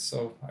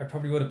 So I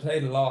probably would have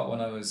played a lot when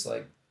I was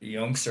like a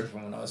youngster.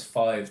 When I was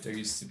 5, there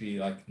used to be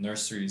like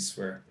nurseries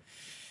where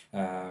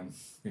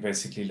we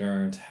basically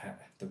learned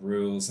the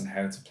rules and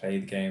how to play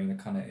the game, and it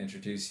kind of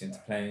introduced you into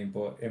playing.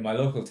 But in my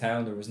local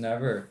town, there was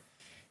never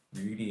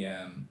really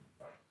a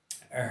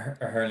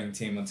hurling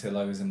team until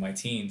I was in my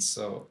teens.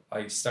 So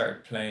I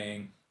started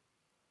playing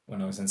when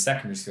I was in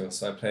secondary school.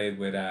 So I played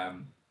with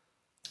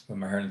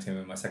my hurling team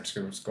in my secondary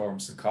school, which was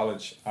Gormston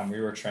College, and we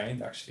were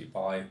trained actually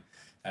by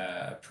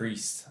a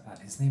priest, and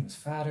his name was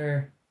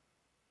Father.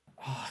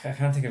 Oh, I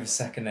can't think of his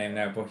second name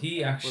now, but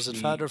he actually was it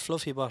Father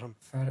Fluffy Bottom?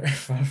 Father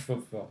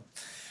Fluffy Bottom.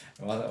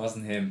 Well, it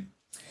wasn't him,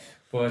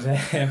 but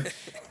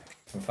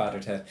from Father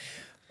Ted.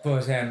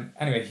 But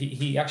anyway,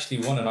 he actually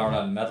won an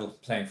All-Ireland medal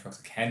playing for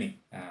Kilkenny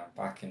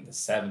back in the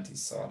 70s.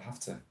 So I'll have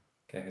to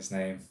get his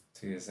name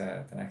to his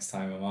the next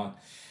time I'm on.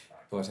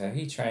 But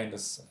he trained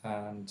us,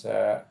 and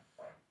I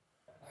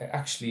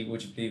actually,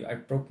 would you believe, I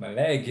broke my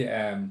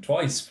leg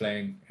twice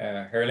playing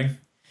hurling.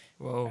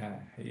 Whoa!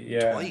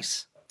 Yeah,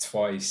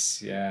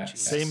 Twice, yeah.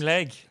 Same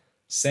leg.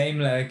 Same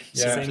leg.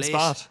 Yeah. Same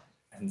spot.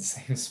 In the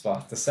same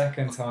spot. The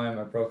second time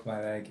I broke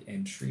my leg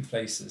in 3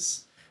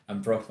 places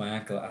and broke my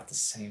ankle at the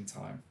same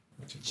time.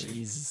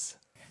 Jesus.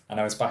 And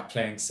I was back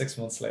playing 6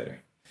 months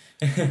later.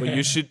 Well,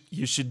 you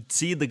should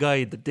see the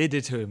guy that did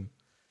it to him.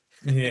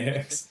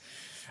 Yes.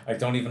 I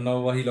don't even know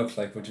what he looked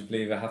like, would you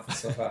believe it happened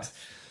so fast.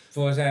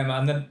 But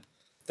and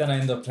then I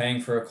ended up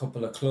playing for a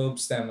couple of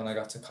clubs then when I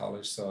got to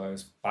college. So I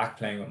was back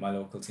playing with my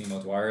local team,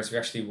 O'Dwyer's. We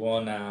actually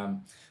won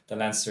the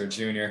Leinster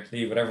Junior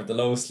League, whatever the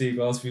lowest league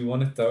was, we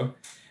won it though.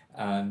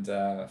 And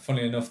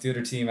funnily enough, the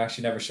other team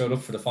actually never showed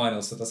up for the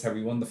final, so that's how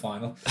we won the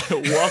final.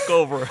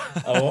 Walkover.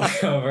 A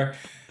walkover.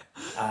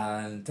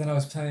 And then I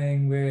was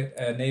playing with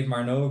Naomh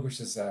Marnogue, which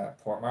is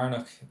Port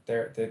Marnock.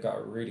 They've got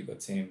a really good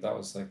team. That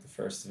was like the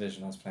first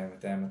division. I was playing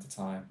with them at the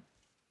time.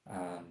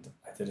 And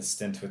I did a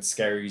stint with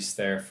Skerries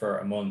there for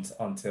a month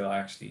until I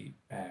actually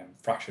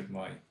fractured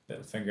my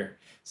little finger.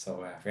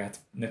 So we had to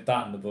nip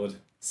that in the bud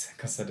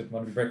because I didn't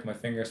want to be breaking my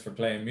fingers for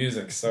playing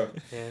music. So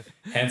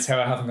hence how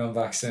I haven't gone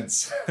back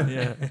since.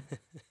 Yeah.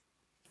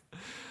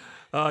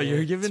 Oh,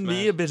 you're giving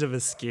me a bit of a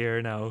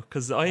scare now,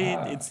 because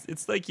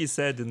it's like you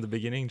said in the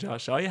beginning,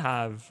 Josh. I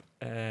have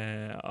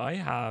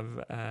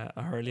a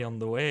hurley on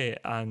the way,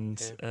 and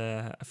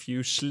a few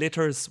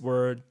schlitters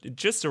were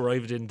just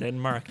arrived in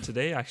Denmark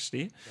today,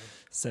 actually,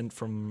 sent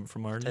from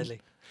Ireland.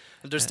 Deadly.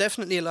 There's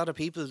definitely a lot of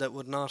people that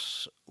would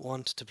not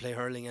want to play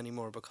hurling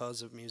anymore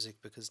because of music,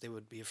 because they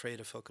would be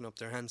afraid of fucking up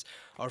their hands.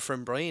 Our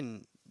friend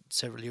Brian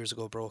several years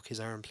ago broke his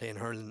arm playing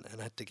hurling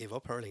and had to give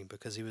up hurling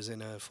because he was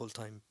in a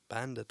full-time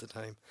band at the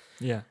time.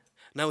 Yeah.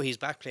 Now he's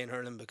back playing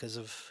hurling because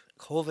of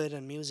COVID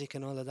and music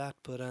and all of that.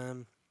 But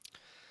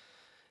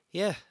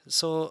yeah,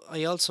 so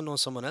I also know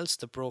someone else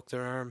that broke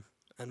their arm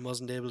and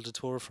wasn't able to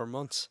tour for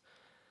months.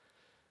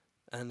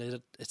 And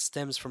it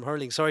stems from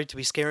hurling. Sorry to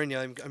be scaring you.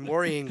 I'm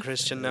worrying,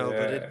 Christian, now,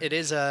 but it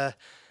is a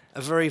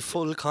very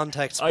full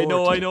contact sport.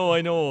 I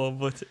know,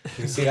 but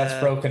you see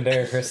that's broken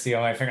there, Christy,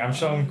 on my finger. I'm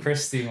showing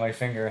Christy my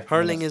finger.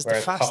 Hurling is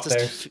the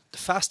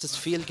fastest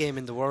field game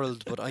in the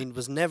world, but I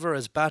was never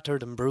as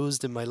battered and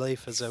bruised in my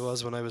life as I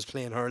was when I was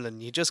playing hurling.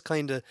 You just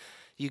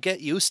you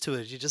get used to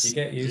it. You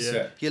get used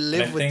to it. You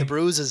live with the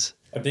bruises.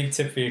 A big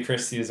tip for you,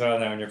 Christy, as well,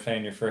 now when you're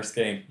playing your first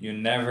game, you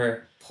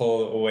never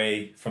pull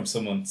away from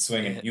someone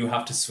swinging. You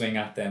have to swing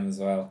at them as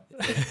well.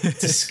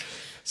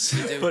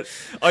 But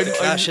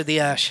Clash of the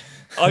Ash.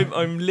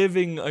 I'm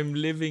living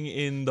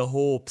in the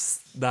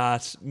hopes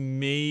that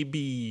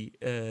maybe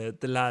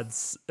the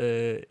lads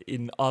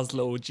in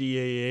Oslo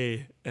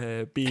GAA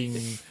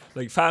being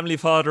like family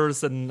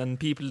fathers and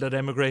people that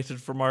emigrated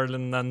from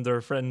Ireland and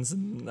their friends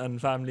and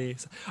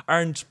families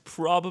aren't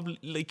probably,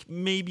 like,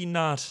 maybe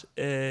not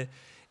at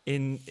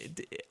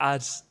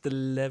the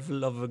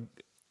level of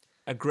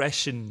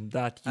aggression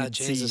that you'd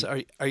Jesus.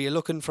 see. Are you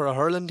looking for a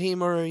hurling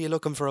team or are you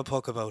looking for a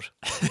puck about?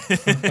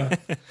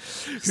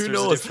 Who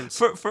knows?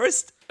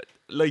 First,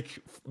 like,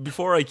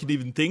 before I could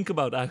even think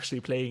about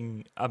actually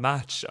playing a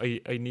match,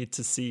 I need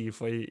to see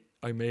if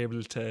I'm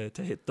able to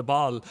hit the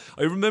ball.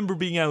 I remember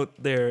being out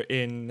there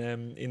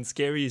in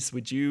Skerries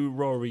with you,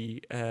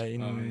 Rory,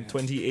 in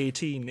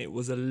 2018. It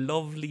was a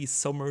lovely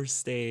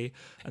summer's day,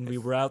 and we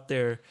were out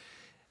there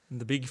in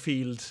the big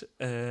field,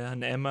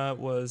 and Emma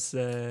was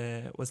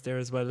there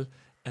as well,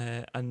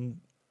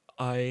 and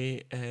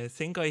I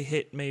think I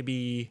hit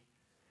maybe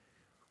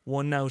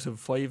 1 out of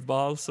 5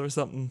 balls or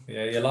something.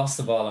 Yeah, you lost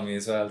the ball on me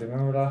as well. Do you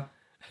remember that?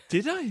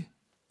 Did I?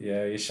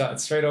 Yeah, you shot it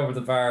straight over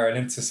the bar and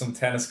into some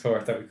tennis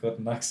court that we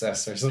couldn't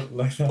access or something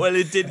like that. Well,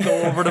 it did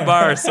go over the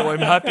bar, so I'm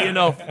happy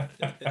enough.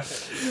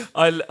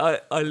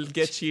 I'll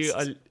get you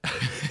I'll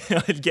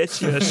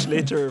get you a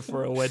schlitter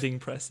for a wedding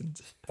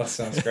present. That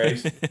sounds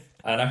great.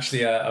 And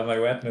actually, at my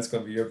wedding, it's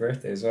going to be your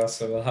birthday as well,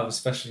 so we'll have a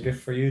special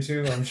gift for you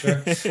too, I'm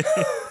sure.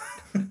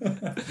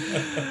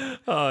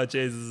 Oh,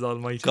 Jesus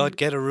Almighty! God,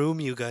 get a room,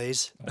 you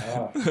guys.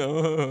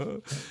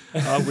 Oh,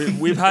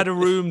 We've had a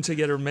room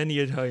together many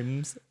a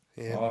times.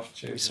 Yeah, oh we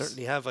Jesus.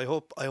 certainly have. I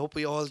hope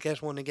we all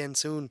get one again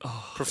soon,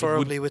 Oh,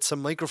 preferably with some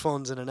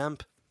microphones and an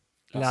amp.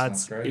 That Lads,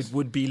 sounds great. it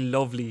would be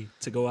lovely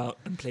to go out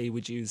and play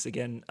with yous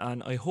again,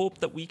 and I hope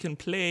that we can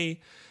play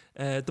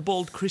the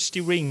Bold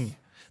Christie Ring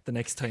the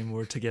next time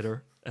we're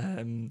together.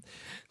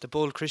 The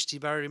Bold Christie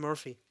Barry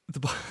Murphy.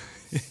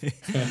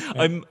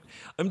 I'm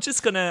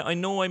just gonna. I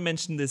know I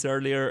mentioned this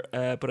earlier,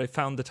 but I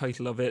found the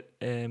title of it.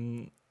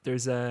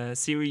 There's a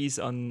series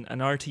on an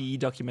RTE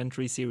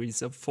documentary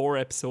series of 4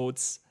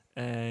 episodes.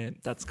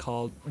 That's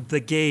called The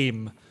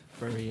Game.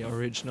 Very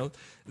original.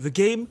 The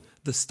Game: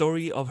 The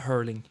Story of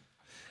Hurling,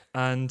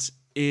 and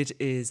it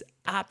is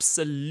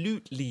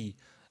absolutely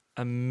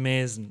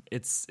amazing.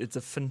 It's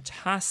a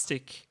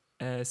fantastic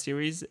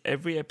series.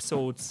 Every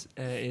episode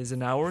is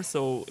an hour,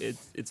 so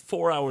it's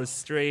 4 hours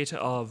straight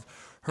of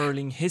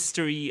hurling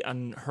history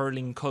and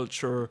hurling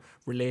culture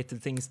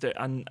related things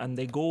and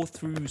they go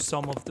through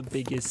some of the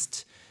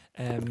biggest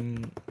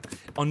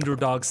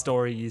underdog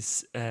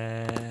stories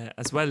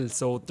as well.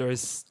 So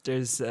there's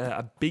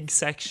a big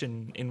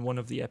section in one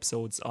of the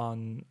episodes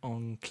on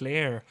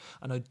Clare,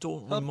 and I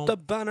don't Up remember the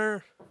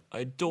banner.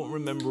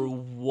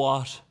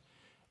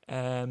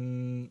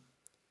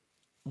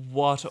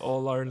 what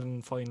All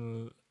Ireland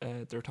final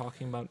they're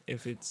talking about,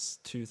 if it's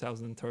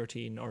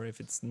 2013 or if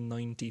it's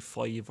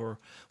 95 or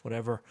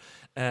whatever.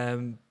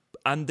 And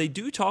they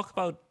do talk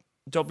about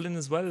Dublin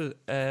as well,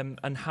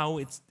 and how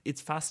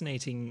it's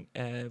fascinating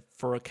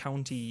for a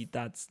county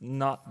that's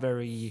not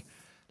very,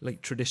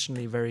 like,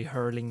 traditionally very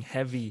hurling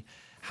heavy,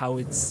 how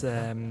it's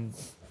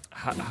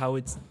how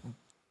it's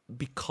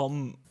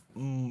become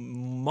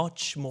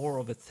much more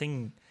of a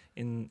thing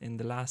in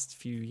the last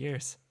few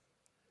years.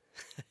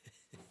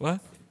 What?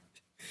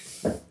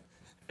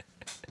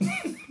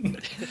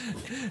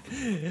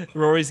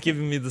 Rory's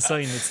giving me the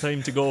sign. It's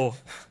time to go.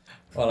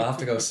 Well, I have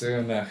to go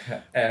soon. I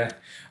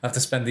have to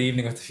spend the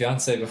evening with the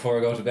fiance before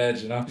I go to bed,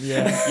 you know?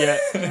 Yeah.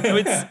 No,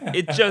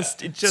 it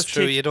just It's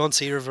true, you don't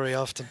see her very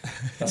often.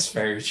 That's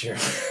very true.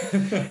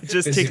 It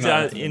just Busy ticked man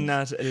out at the in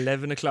moment. at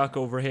 11 o'clock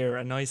over here,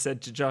 and I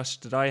said to Josh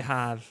that I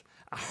have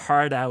a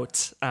hard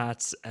out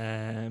at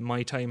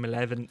my time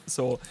 11.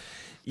 So,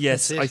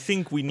 yes, That's it. I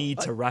think we need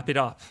to wrap it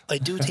up. I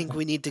do think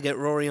we need to get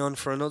Rory on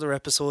for another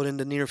episode in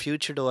the near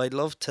future, though. I'd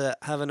love to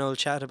have an old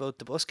chat about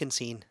the busking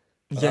scene.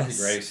 Well, that'd be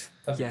great.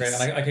 That'd be Yes.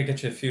 great. And I could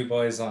get you a few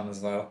boys on as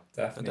well.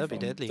 Definitely. That'd be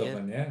from deadly,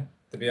 Dublin, yeah.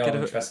 They'd be all Get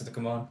a- interested to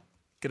come on.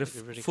 Get a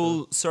That'd be really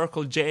full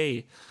circle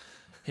J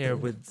here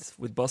with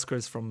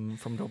buskers from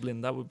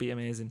Dublin. That would be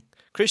amazing.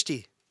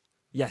 Christy,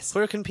 Yes.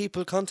 where can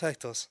people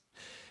contact us?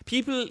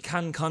 People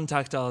can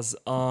contact us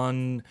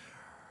on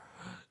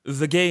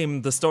The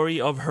Game, the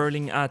story of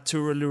hurling at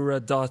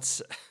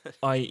turalura.ie.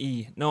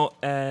 No,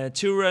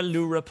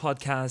 Turalura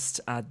podcast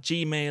at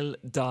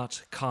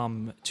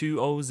gmail.com. 2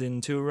 O's in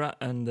Tura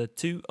and the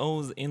 2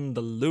 O's in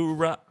the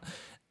Lura.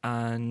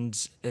 And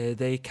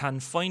they can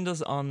find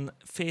us on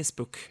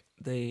Facebook.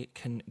 They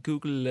can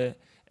Google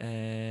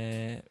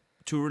Turalura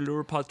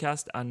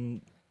podcast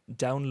and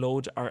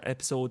download our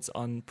episodes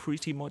on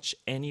pretty much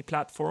any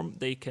platform.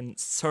 They can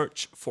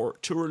search for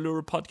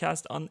Turalura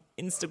podcast on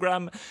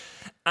Instagram,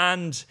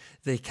 and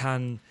they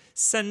can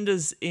send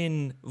us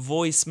in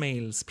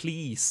voicemails,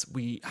 please.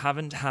 We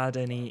haven't had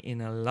any in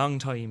a long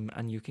time,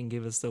 and you can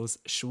give us those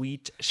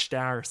sweet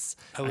stars.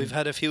 We've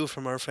had a few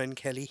from our friend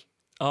Kelly.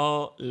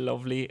 Oh,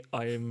 lovely.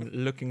 I'm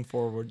looking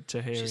forward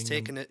to hearing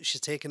She's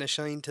taken a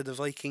shine to the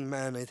Viking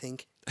man, I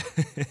think.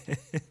 them.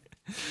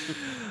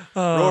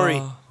 Rory,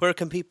 where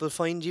can people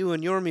find you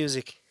and your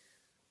music?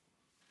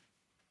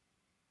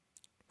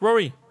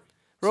 Rory.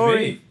 To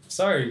me.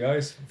 Sorry,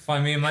 guys.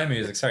 Find me in my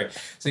music. Sorry.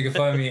 So you can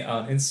find me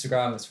on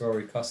Instagram. It's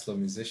Rory Costello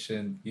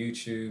Musician.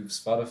 YouTube,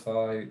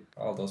 Spotify,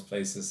 all those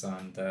places.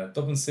 And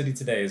Dublin City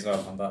Today as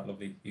well on that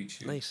lovely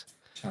YouTube Nice.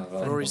 channel.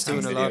 Rory's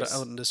Those doing a lot videos.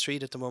 out in the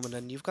street at the moment,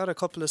 and you've got a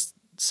couple of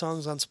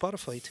songs on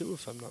Spotify too,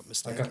 if I'm not I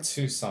mistaken. got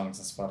 2 songs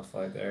on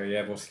Spotify there,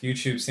 yeah, but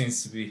YouTube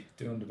seems to be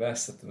doing the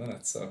best at the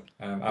minute. So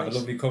I have a Nice.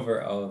 lovely cover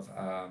of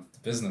The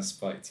Business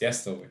by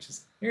Tiesto, which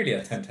is nearly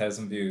at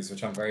 10,000 views,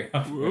 which I'm very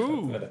happy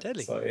Ooh, with.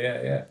 deadly. So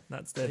yeah,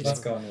 That's deadly. that's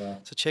gone well.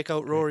 So check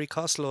out Rory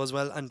Costello as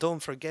well, and don't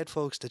forget,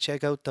 folks, to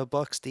check out the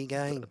Boxty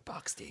Gang.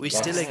 We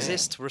still Boxty.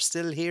 exist. We're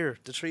still here.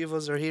 The 3 of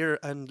us are here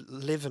and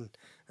living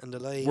and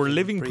alive. We're and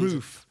living breathing.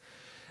 proof.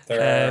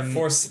 There are Um,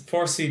 4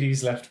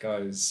 CDs left,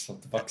 guys,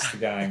 of the Box the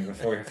Gang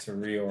before you have to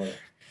reorder.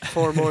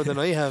 4 more than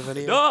I have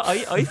anyway. No,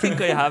 I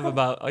think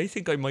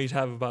I might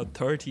have about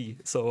 30.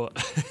 So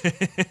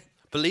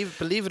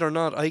Believe it or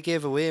not, I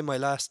gave away my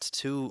last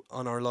two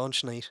on our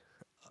launch night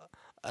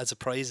as a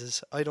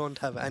prizes. I don't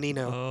have any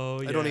now. Oh,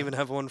 I don't even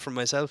have one for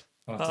myself.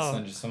 I'll have to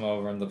send you some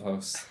over in the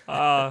post.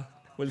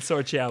 We'll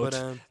sort you out.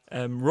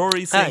 But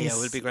Rory sings. yeah,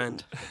 we'll be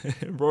grand.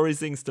 Rory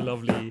sings the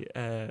lovely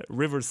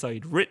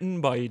Riverside,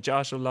 written by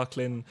Josh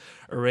O'Loughlin,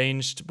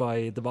 arranged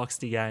by the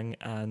Boxty Gang,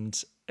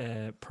 and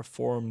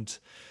performed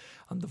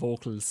on the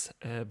vocals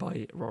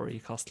by Rory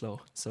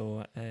Costello.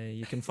 So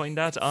you can find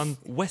that on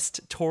West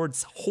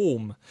Towards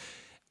Home.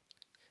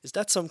 Is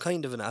that some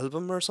kind of an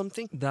album or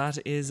something? That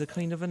is a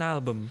kind of an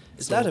album.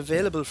 Is that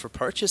available for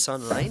purchase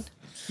online?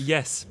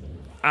 Yes,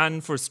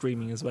 and for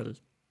streaming as well.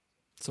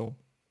 So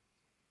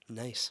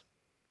nice.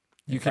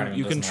 you If anyone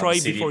can doesn't have try a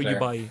CD before you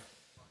player.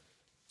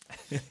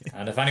 buy.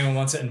 And if anyone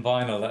wants it in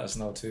vinyl, let us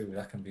know too.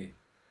 That can be.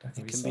 It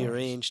can be sorted.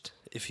 arranged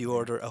if you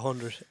order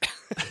 100.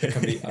 It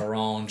can be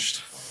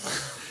arranged.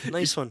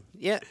 Nice one.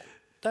 Yeah,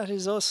 that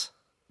is us.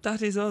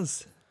 That is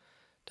us.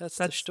 That's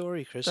the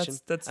story, Christian.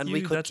 that's and you,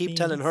 we could that's keep me,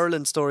 telling that's-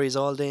 hurling stories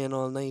all day and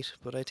all night,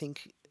 but I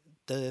think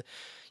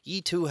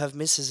ye two have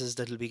missuses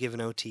that'll be given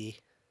out to ye,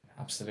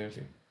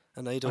 Absolutely.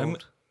 and I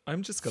don't.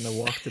 I'm just gonna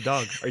walk the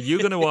dog. Are you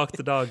gonna walk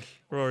the dog,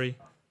 Rory?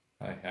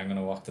 I'm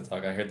gonna walk the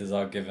dog. I heard the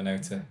dog giving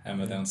out to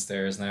Emma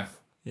downstairs now.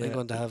 I'm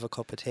going to have a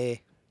cup of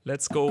tea.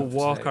 Let's go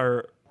walk today.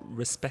 our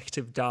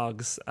respective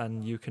dogs,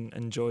 and you can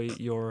enjoy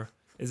your.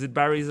 Is it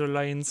Barry's or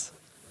Lions?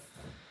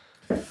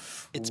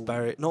 It's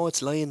Barry. No,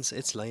 it's Lions.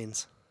 It's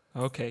Lions.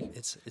 Okay.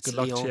 It's Good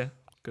luck Leon. to you.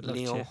 Good luck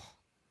to Leon. you.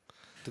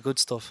 The good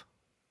stuff.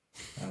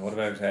 And what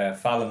about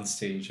Fallon's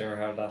tea? Did you ever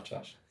have that,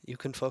 Josh? You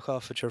can fuck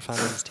off with your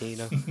Fallon's tea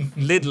now.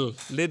 Little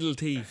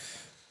tea.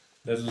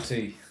 Little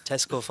tea.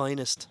 Tesco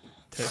finest.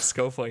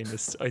 Tesco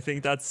finest. I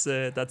think that's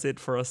it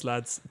for us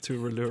lads to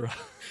Rallura.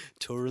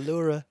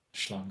 Turalura.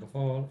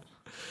 Schlangefall.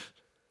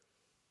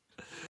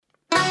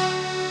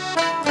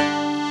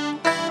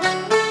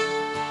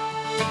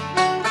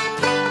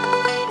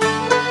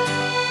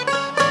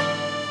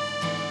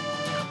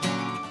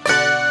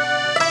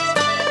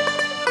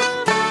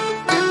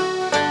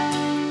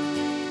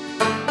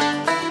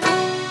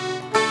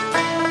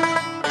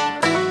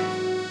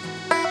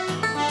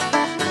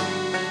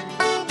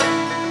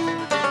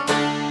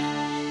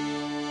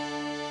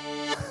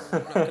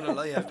 I'm not gonna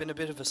lie, I've been a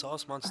bit of a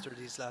sauce monster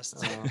these last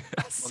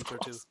month or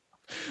two.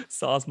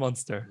 Sauce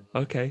monster.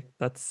 Okay,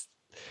 that's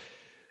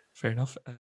fair enough.